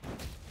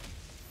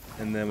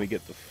 And then we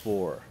get the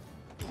 4.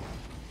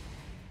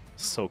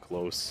 So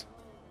close.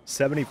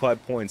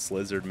 75 points,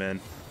 Lizard, man.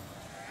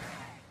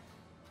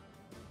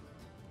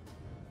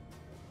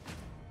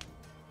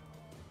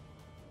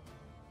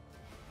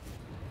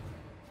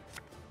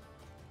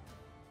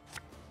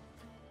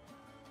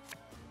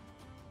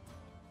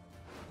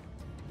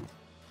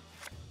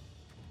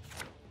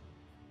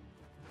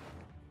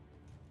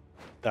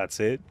 That's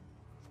it.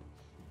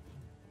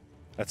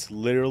 That's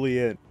literally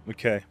it.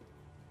 Okay.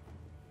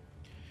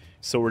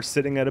 So we're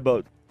sitting at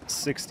about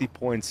 60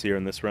 points here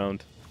in this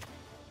round.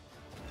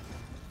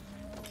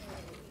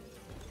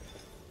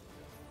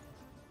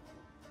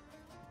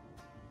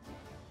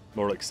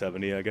 More like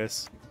 70, I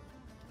guess.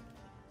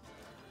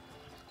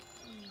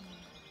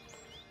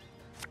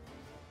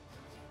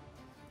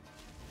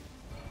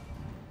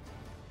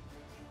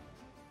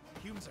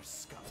 Humans are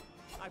scum.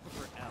 I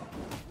prefer elves,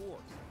 dwarves,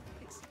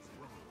 pixies.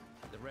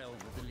 The realm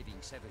of the living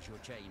severs your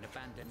chain.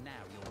 Abandon now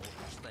your mortal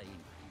stain.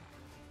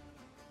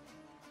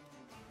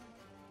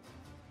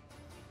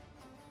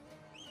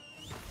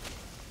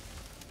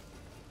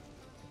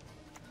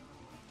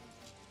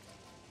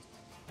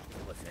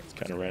 It's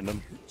kind of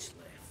random.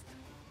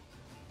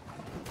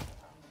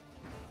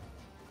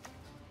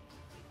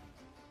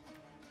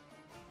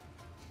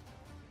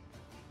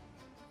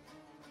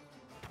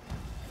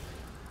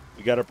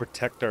 We gotta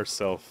protect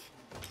ourselves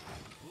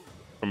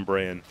from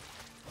Brain.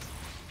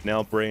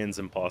 Now Brain's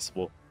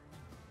impossible.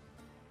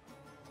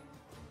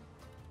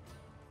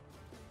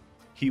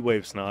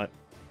 Heatwave's not.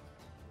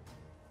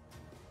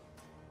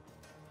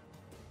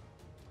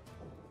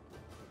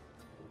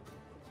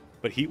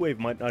 But Heatwave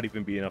might not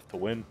even be enough to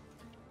win.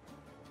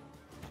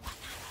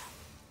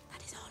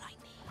 That is all I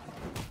need.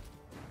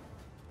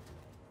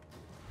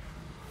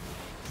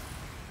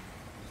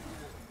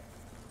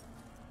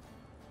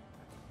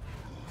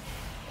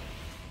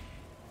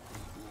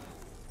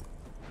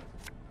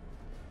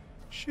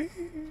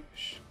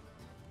 Sheesh.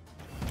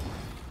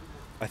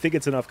 I think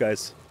it's enough,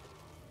 guys.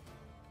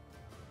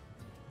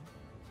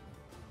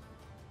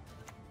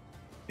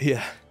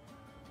 Yeah.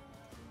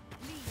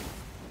 Leave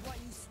while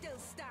you still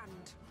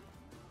stand.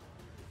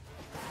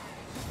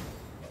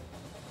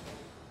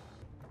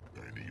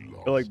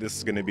 I feel like this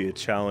is going to be a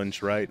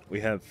challenge, right?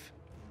 We have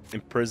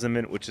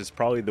Imprisonment, which is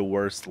probably the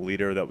worst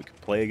leader that we could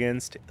play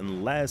against,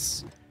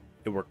 unless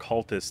it were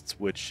cultists,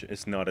 which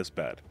is not as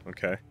bad,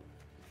 okay?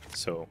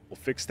 So we'll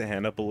fix the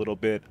hand up a little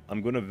bit.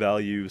 I'm going to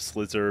value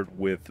Slizzard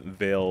with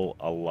Vale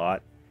a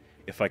lot.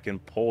 If I can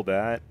pull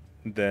that,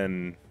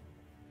 then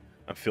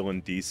I'm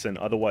feeling decent.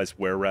 Otherwise,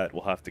 Were-Rat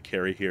will have to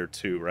carry here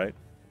too, right?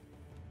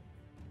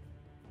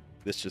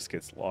 This just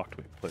gets locked.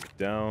 We put it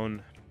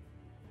down.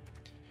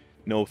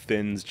 No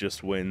thins,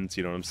 just wins.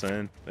 You know what I'm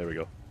saying? There we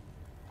go.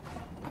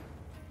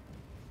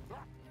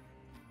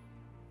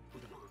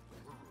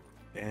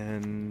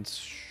 And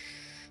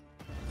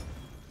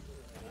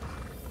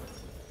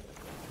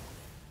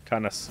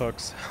kind of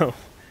sucks how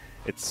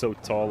it's so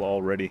tall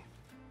already.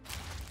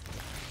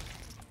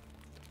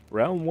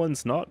 Round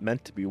 1's not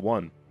meant to be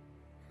won.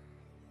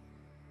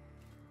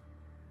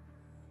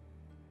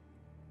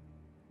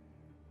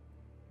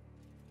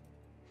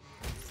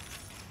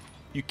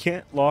 You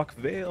can't lock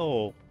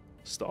Vale.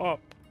 Stop.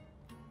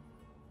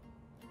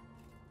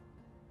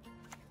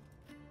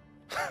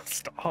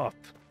 Stop.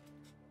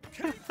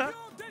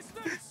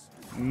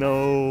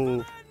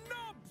 No.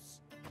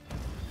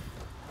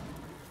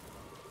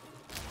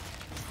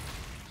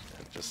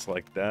 And just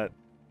like that,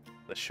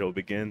 the show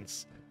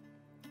begins.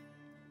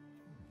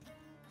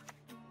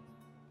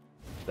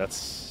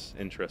 That's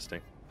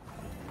interesting.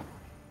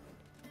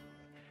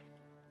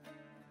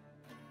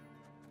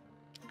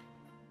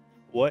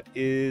 What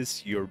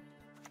is your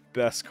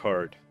best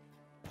card?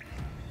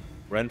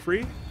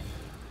 Renfrey?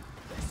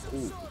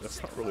 Ooh,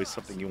 that's not really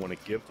something you want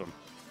to give them.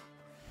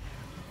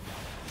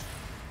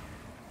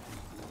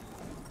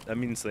 That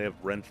means they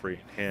have Renfrey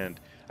in hand.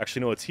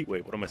 Actually, no, it's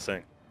Heatwave. What am I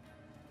saying?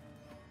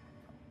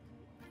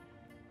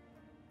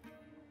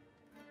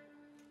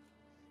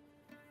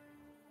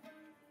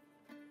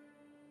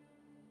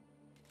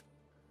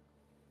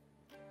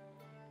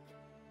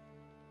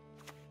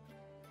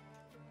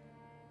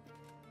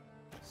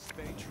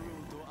 Stay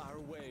true to our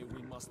way,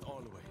 we must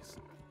always.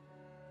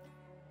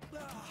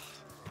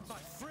 My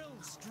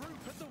frills droop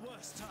at the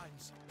worst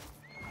times.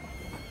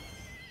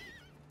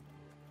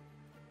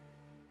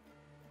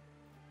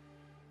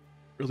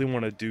 Really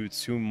want to do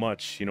too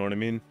much, you know what I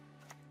mean?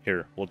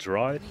 Here, we'll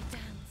draw it. We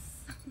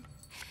dance.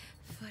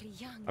 For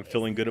young I'm is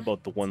feeling good the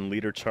about the night. 1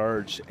 liter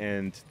charge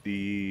and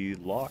the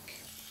lock.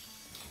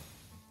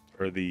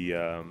 Or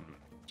the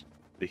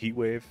heat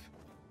wave.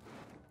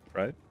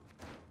 Right?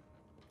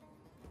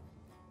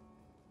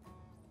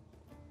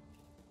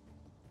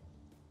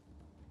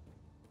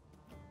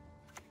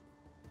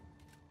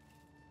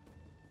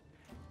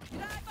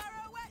 Did I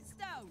borrow a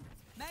whetstone?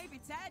 Maybe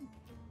 10.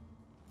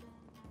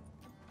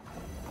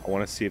 I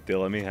want to see if they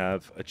let me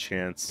have a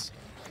chance.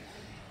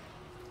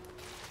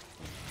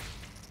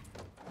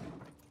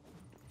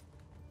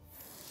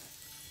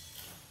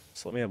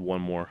 So let me have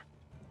 1 more.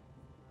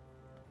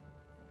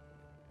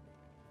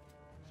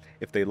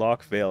 If they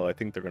lock Vale, I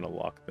think they're going to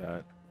lock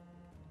that.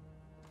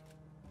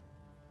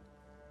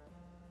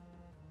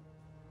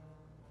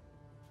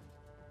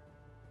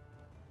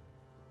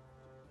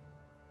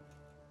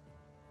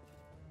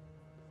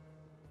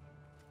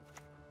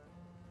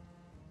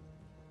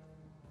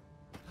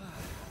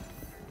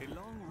 A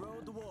long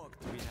road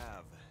walked we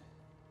have.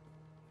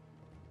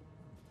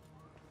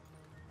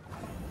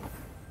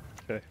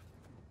 Okay.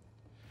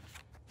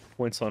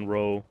 Points on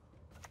row.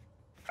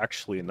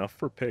 Actually enough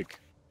for pig.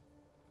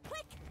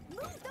 Quick!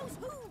 Move those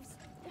hooves!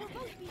 We'll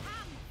both be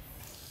hanged!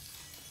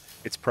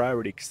 It's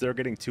priority because they're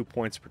getting 2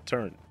 points per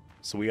turn.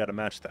 So we got to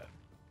match that.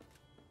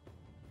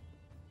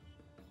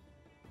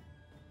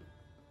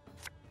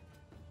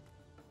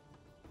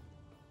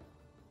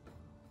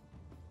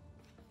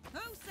 Who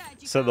said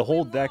you So the can't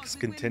whole win deck's wars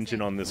with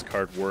contingent whimsy? on this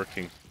card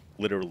working.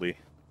 Literally.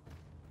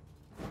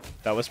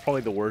 That was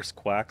probably the worst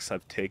quacks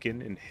I've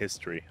taken in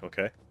history,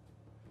 okay?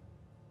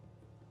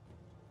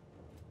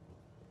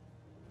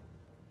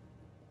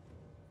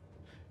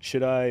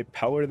 Should I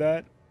power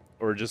that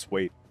or just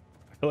wait?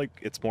 I feel like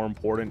it's more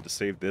important to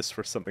save this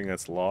for something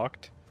that's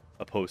locked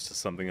opposed to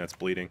something that's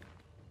bleeding.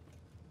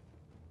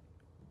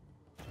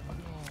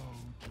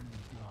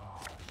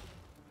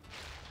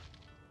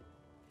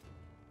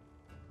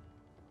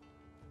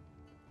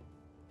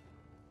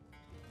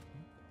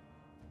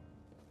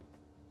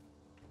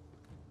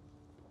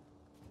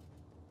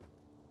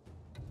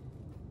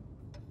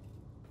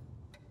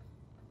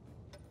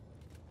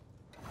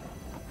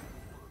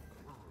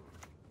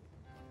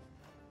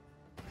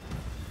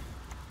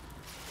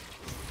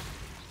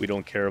 We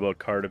don't care about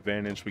card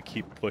advantage, we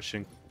keep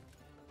pushing.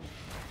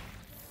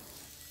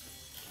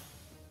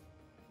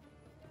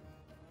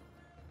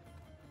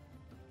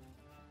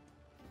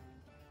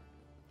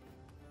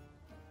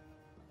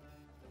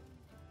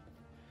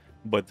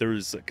 But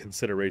there's a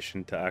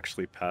consideration to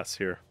actually pass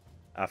here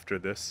after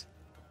this.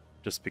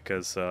 Just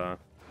because,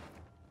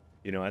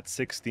 you know, at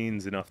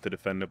 16's enough to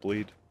defend a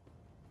bleed.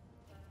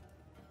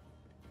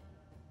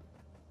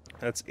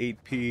 That's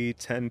 8p,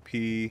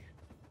 10p.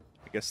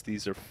 I guess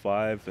these are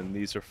 5 and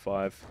these are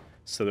 5.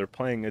 So they're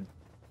playing a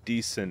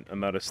decent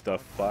amount of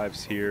stuff.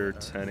 5's here,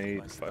 10,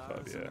 8, 5,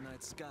 5, yeah. The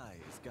night sky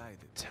is guided.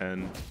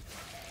 10.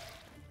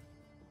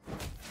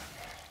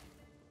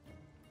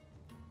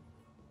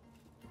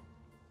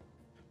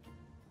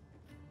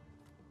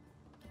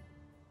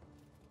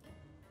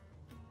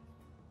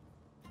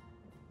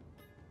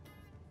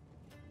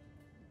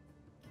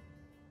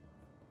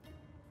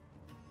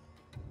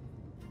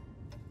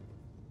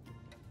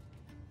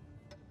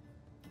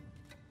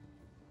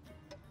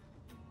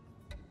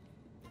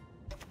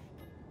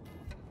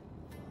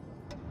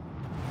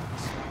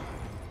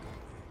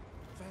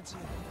 Fancy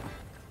it.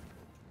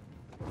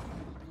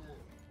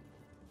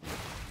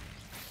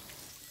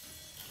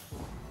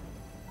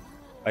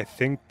 I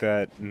think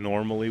that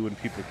normally when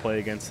people play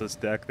against this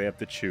deck, they have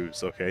to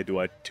choose, okay, do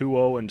I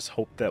 2-0 and just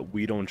hope that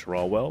we don't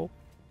draw well?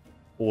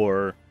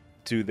 Or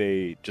do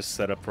they just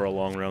set up for a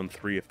long round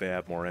 3 if they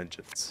have more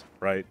engines,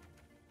 right?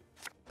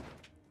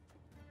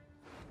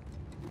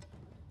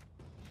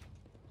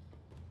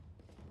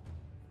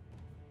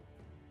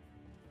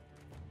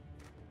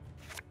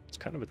 It's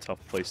kind of a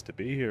tough place to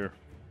be here.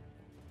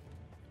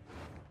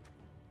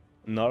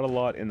 Not a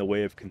lot in the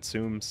way of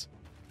consumes.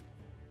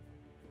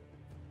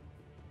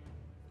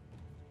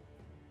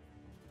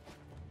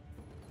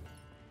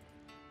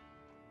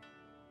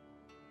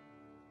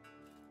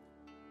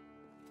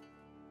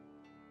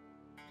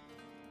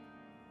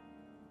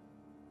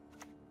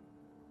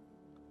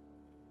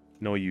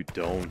 No, you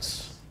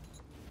don't.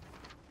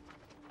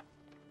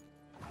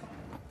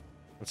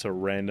 That's a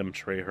random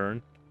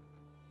Traherne.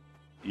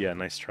 Yeah,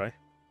 nice try.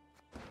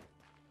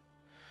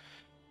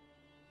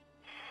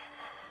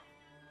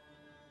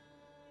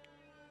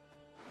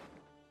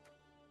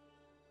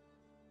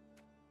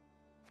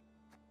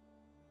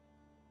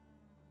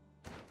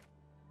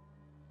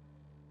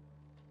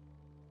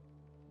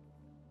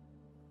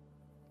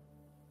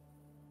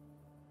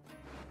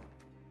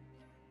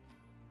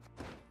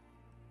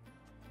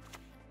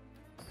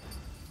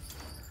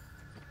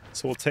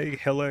 So we'll take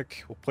Hillock,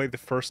 we'll play the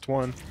first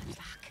one.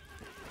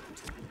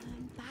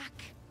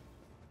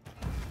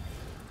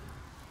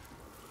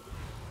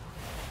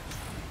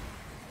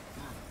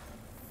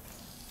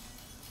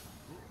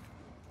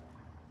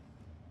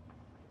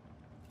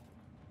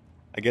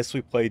 I guess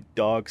we play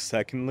Dog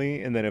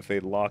secondly, and then if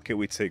they lock it,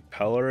 we take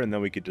Peller, and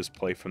then we could just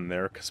play from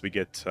there, because we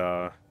get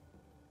the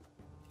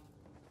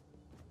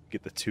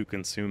 2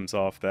 consumes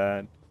off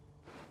that.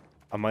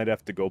 I might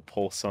have to go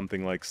pull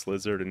something like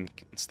Slizzard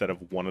instead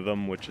of one of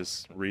them, which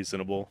is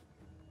reasonable.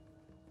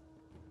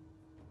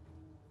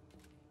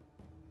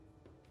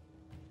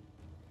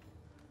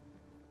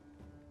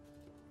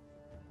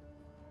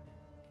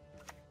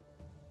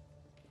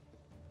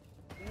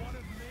 One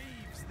of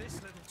leaves this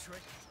little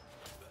trick.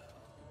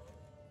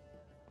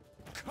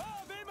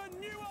 Carve him a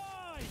new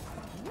eye!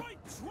 Right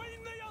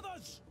between the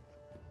others!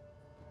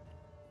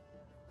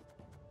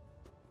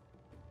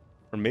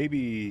 Or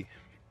maybe...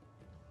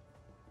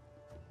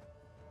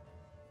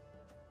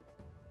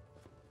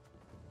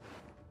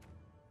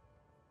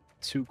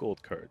 two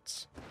gold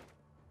cards.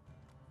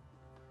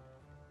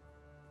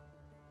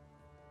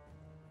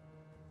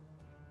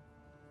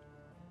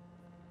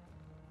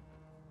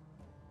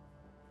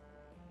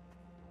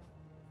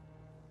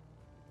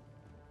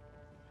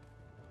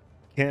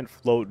 Can't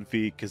float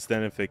V, because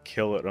then if they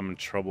kill it, I'm in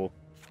trouble.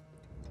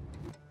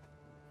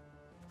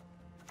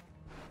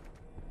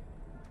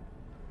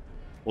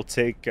 We'll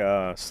take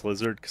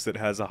Slizzard, because it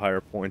has a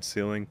higher point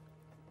ceiling.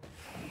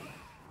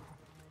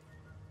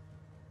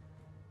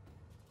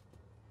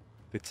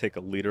 They take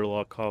a leader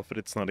lock off it,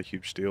 it's not a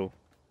huge deal.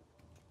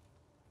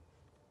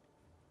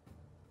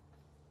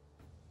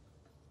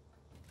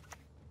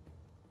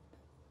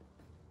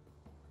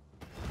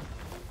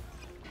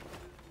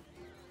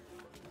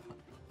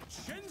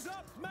 Shins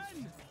up,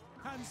 men!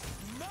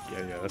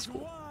 And Yeah, that's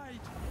cool. wide!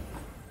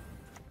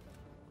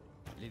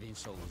 Living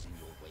souls in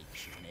your wake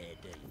should ne'er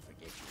dare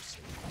forget your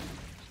sin.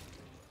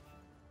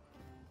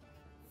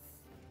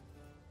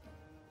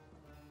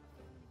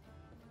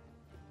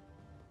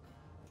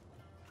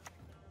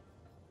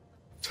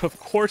 Of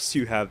course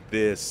you have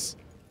this.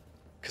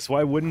 Because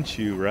why wouldn't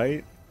you,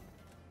 right?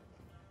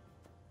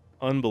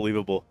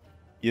 Unbelievable.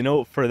 You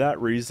know, for that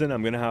reason,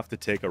 I'm going to have to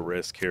take a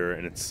risk here,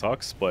 and it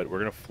sucks, but we're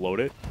going to float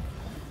it.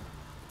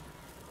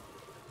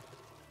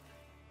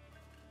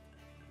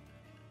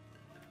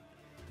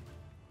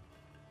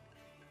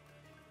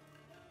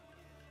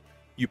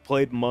 You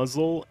played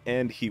Muzzle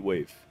and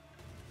Heatwave.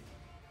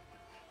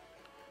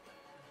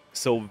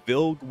 So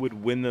Vilg would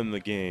win them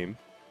the game.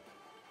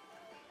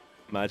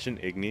 Imagine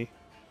Igni.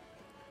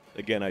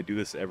 Again, I do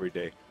this every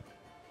day.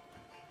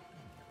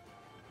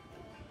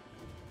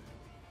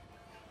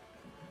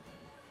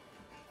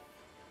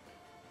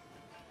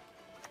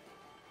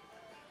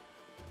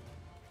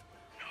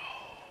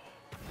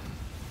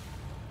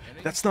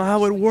 That's not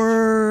how it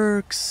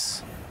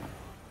works.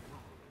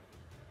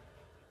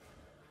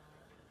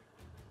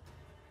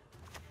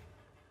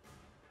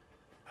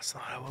 That's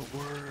not how it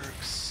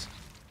works.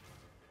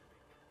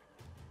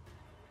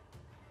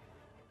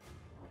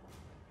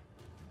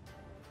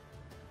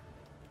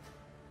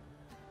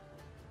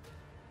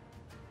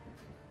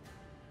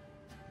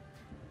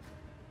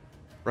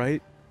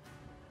 Right?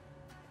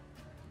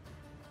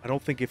 I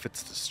don't think if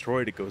it's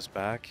destroyed, it goes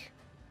back.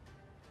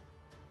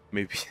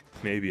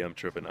 Maybe I'm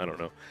tripping. I don't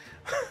know.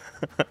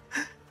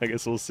 I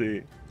guess we'll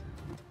see.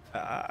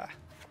 Ah,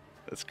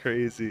 that's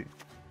crazy.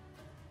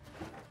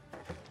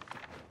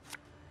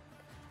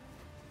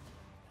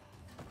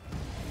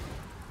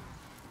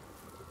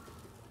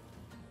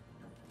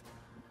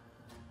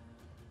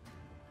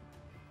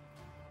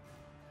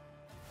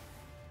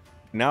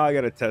 Now I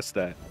gotta test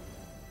that.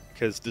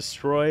 Because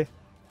destroy...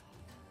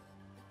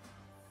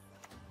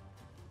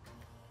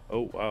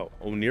 Oh, wow.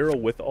 Oniro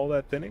with all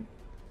that thinning?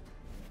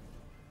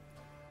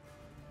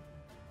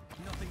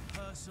 Nothing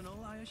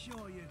personal, I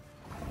assure you.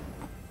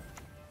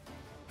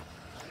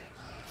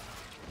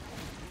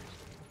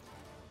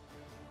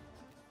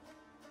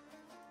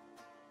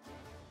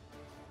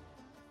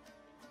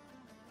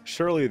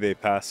 Surely they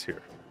pass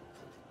here.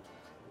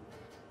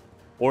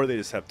 Or they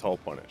just have Tall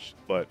Punish.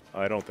 But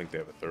I don't think they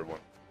have a third one.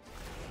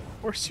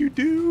 Of course you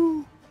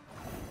do!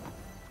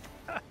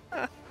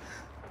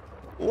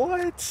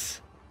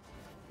 What?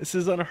 This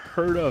is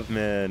unheard of,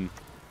 man.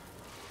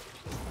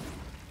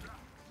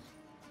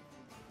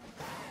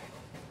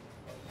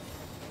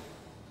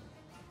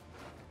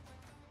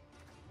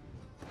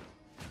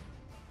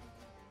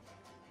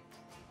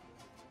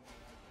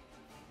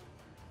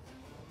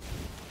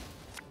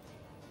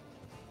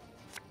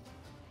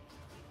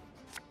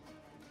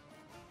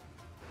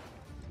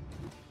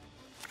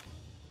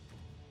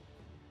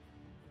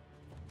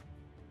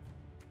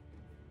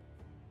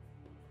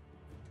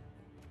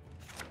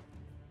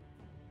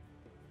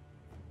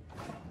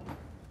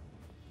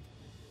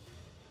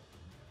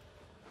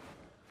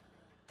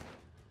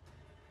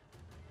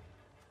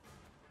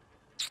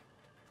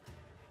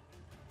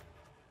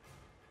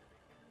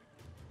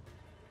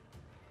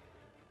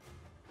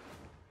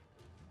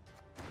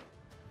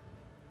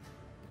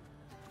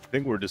 I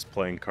think we're just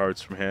playing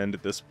cards from hand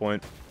at this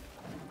point.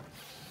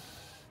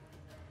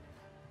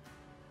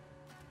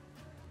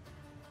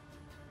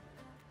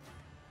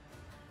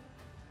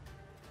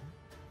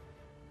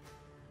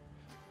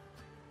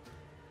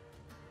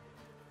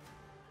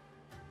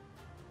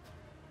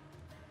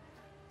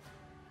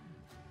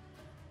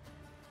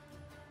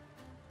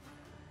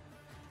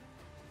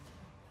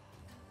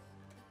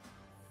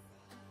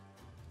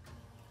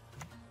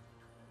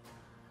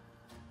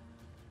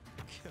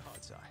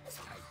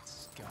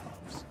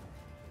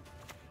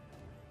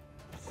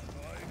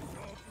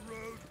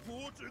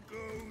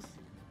 Tentacles!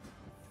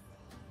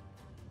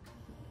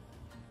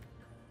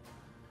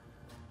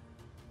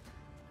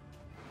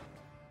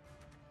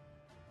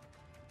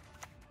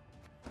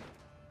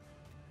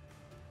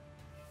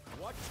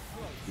 Watch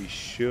close.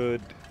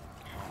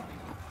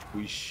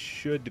 We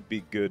should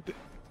be good.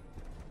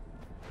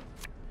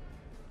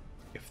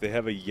 If they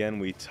have a yen,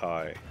 we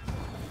tie.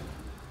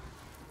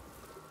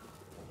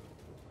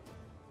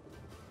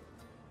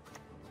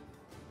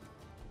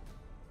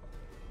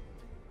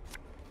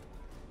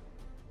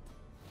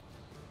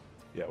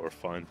 Yeah, we're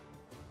fine.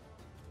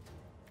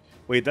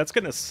 Wait, that's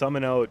gonna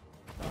summon out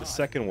the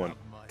second one.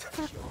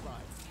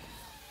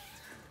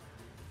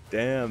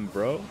 Damn,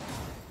 bro.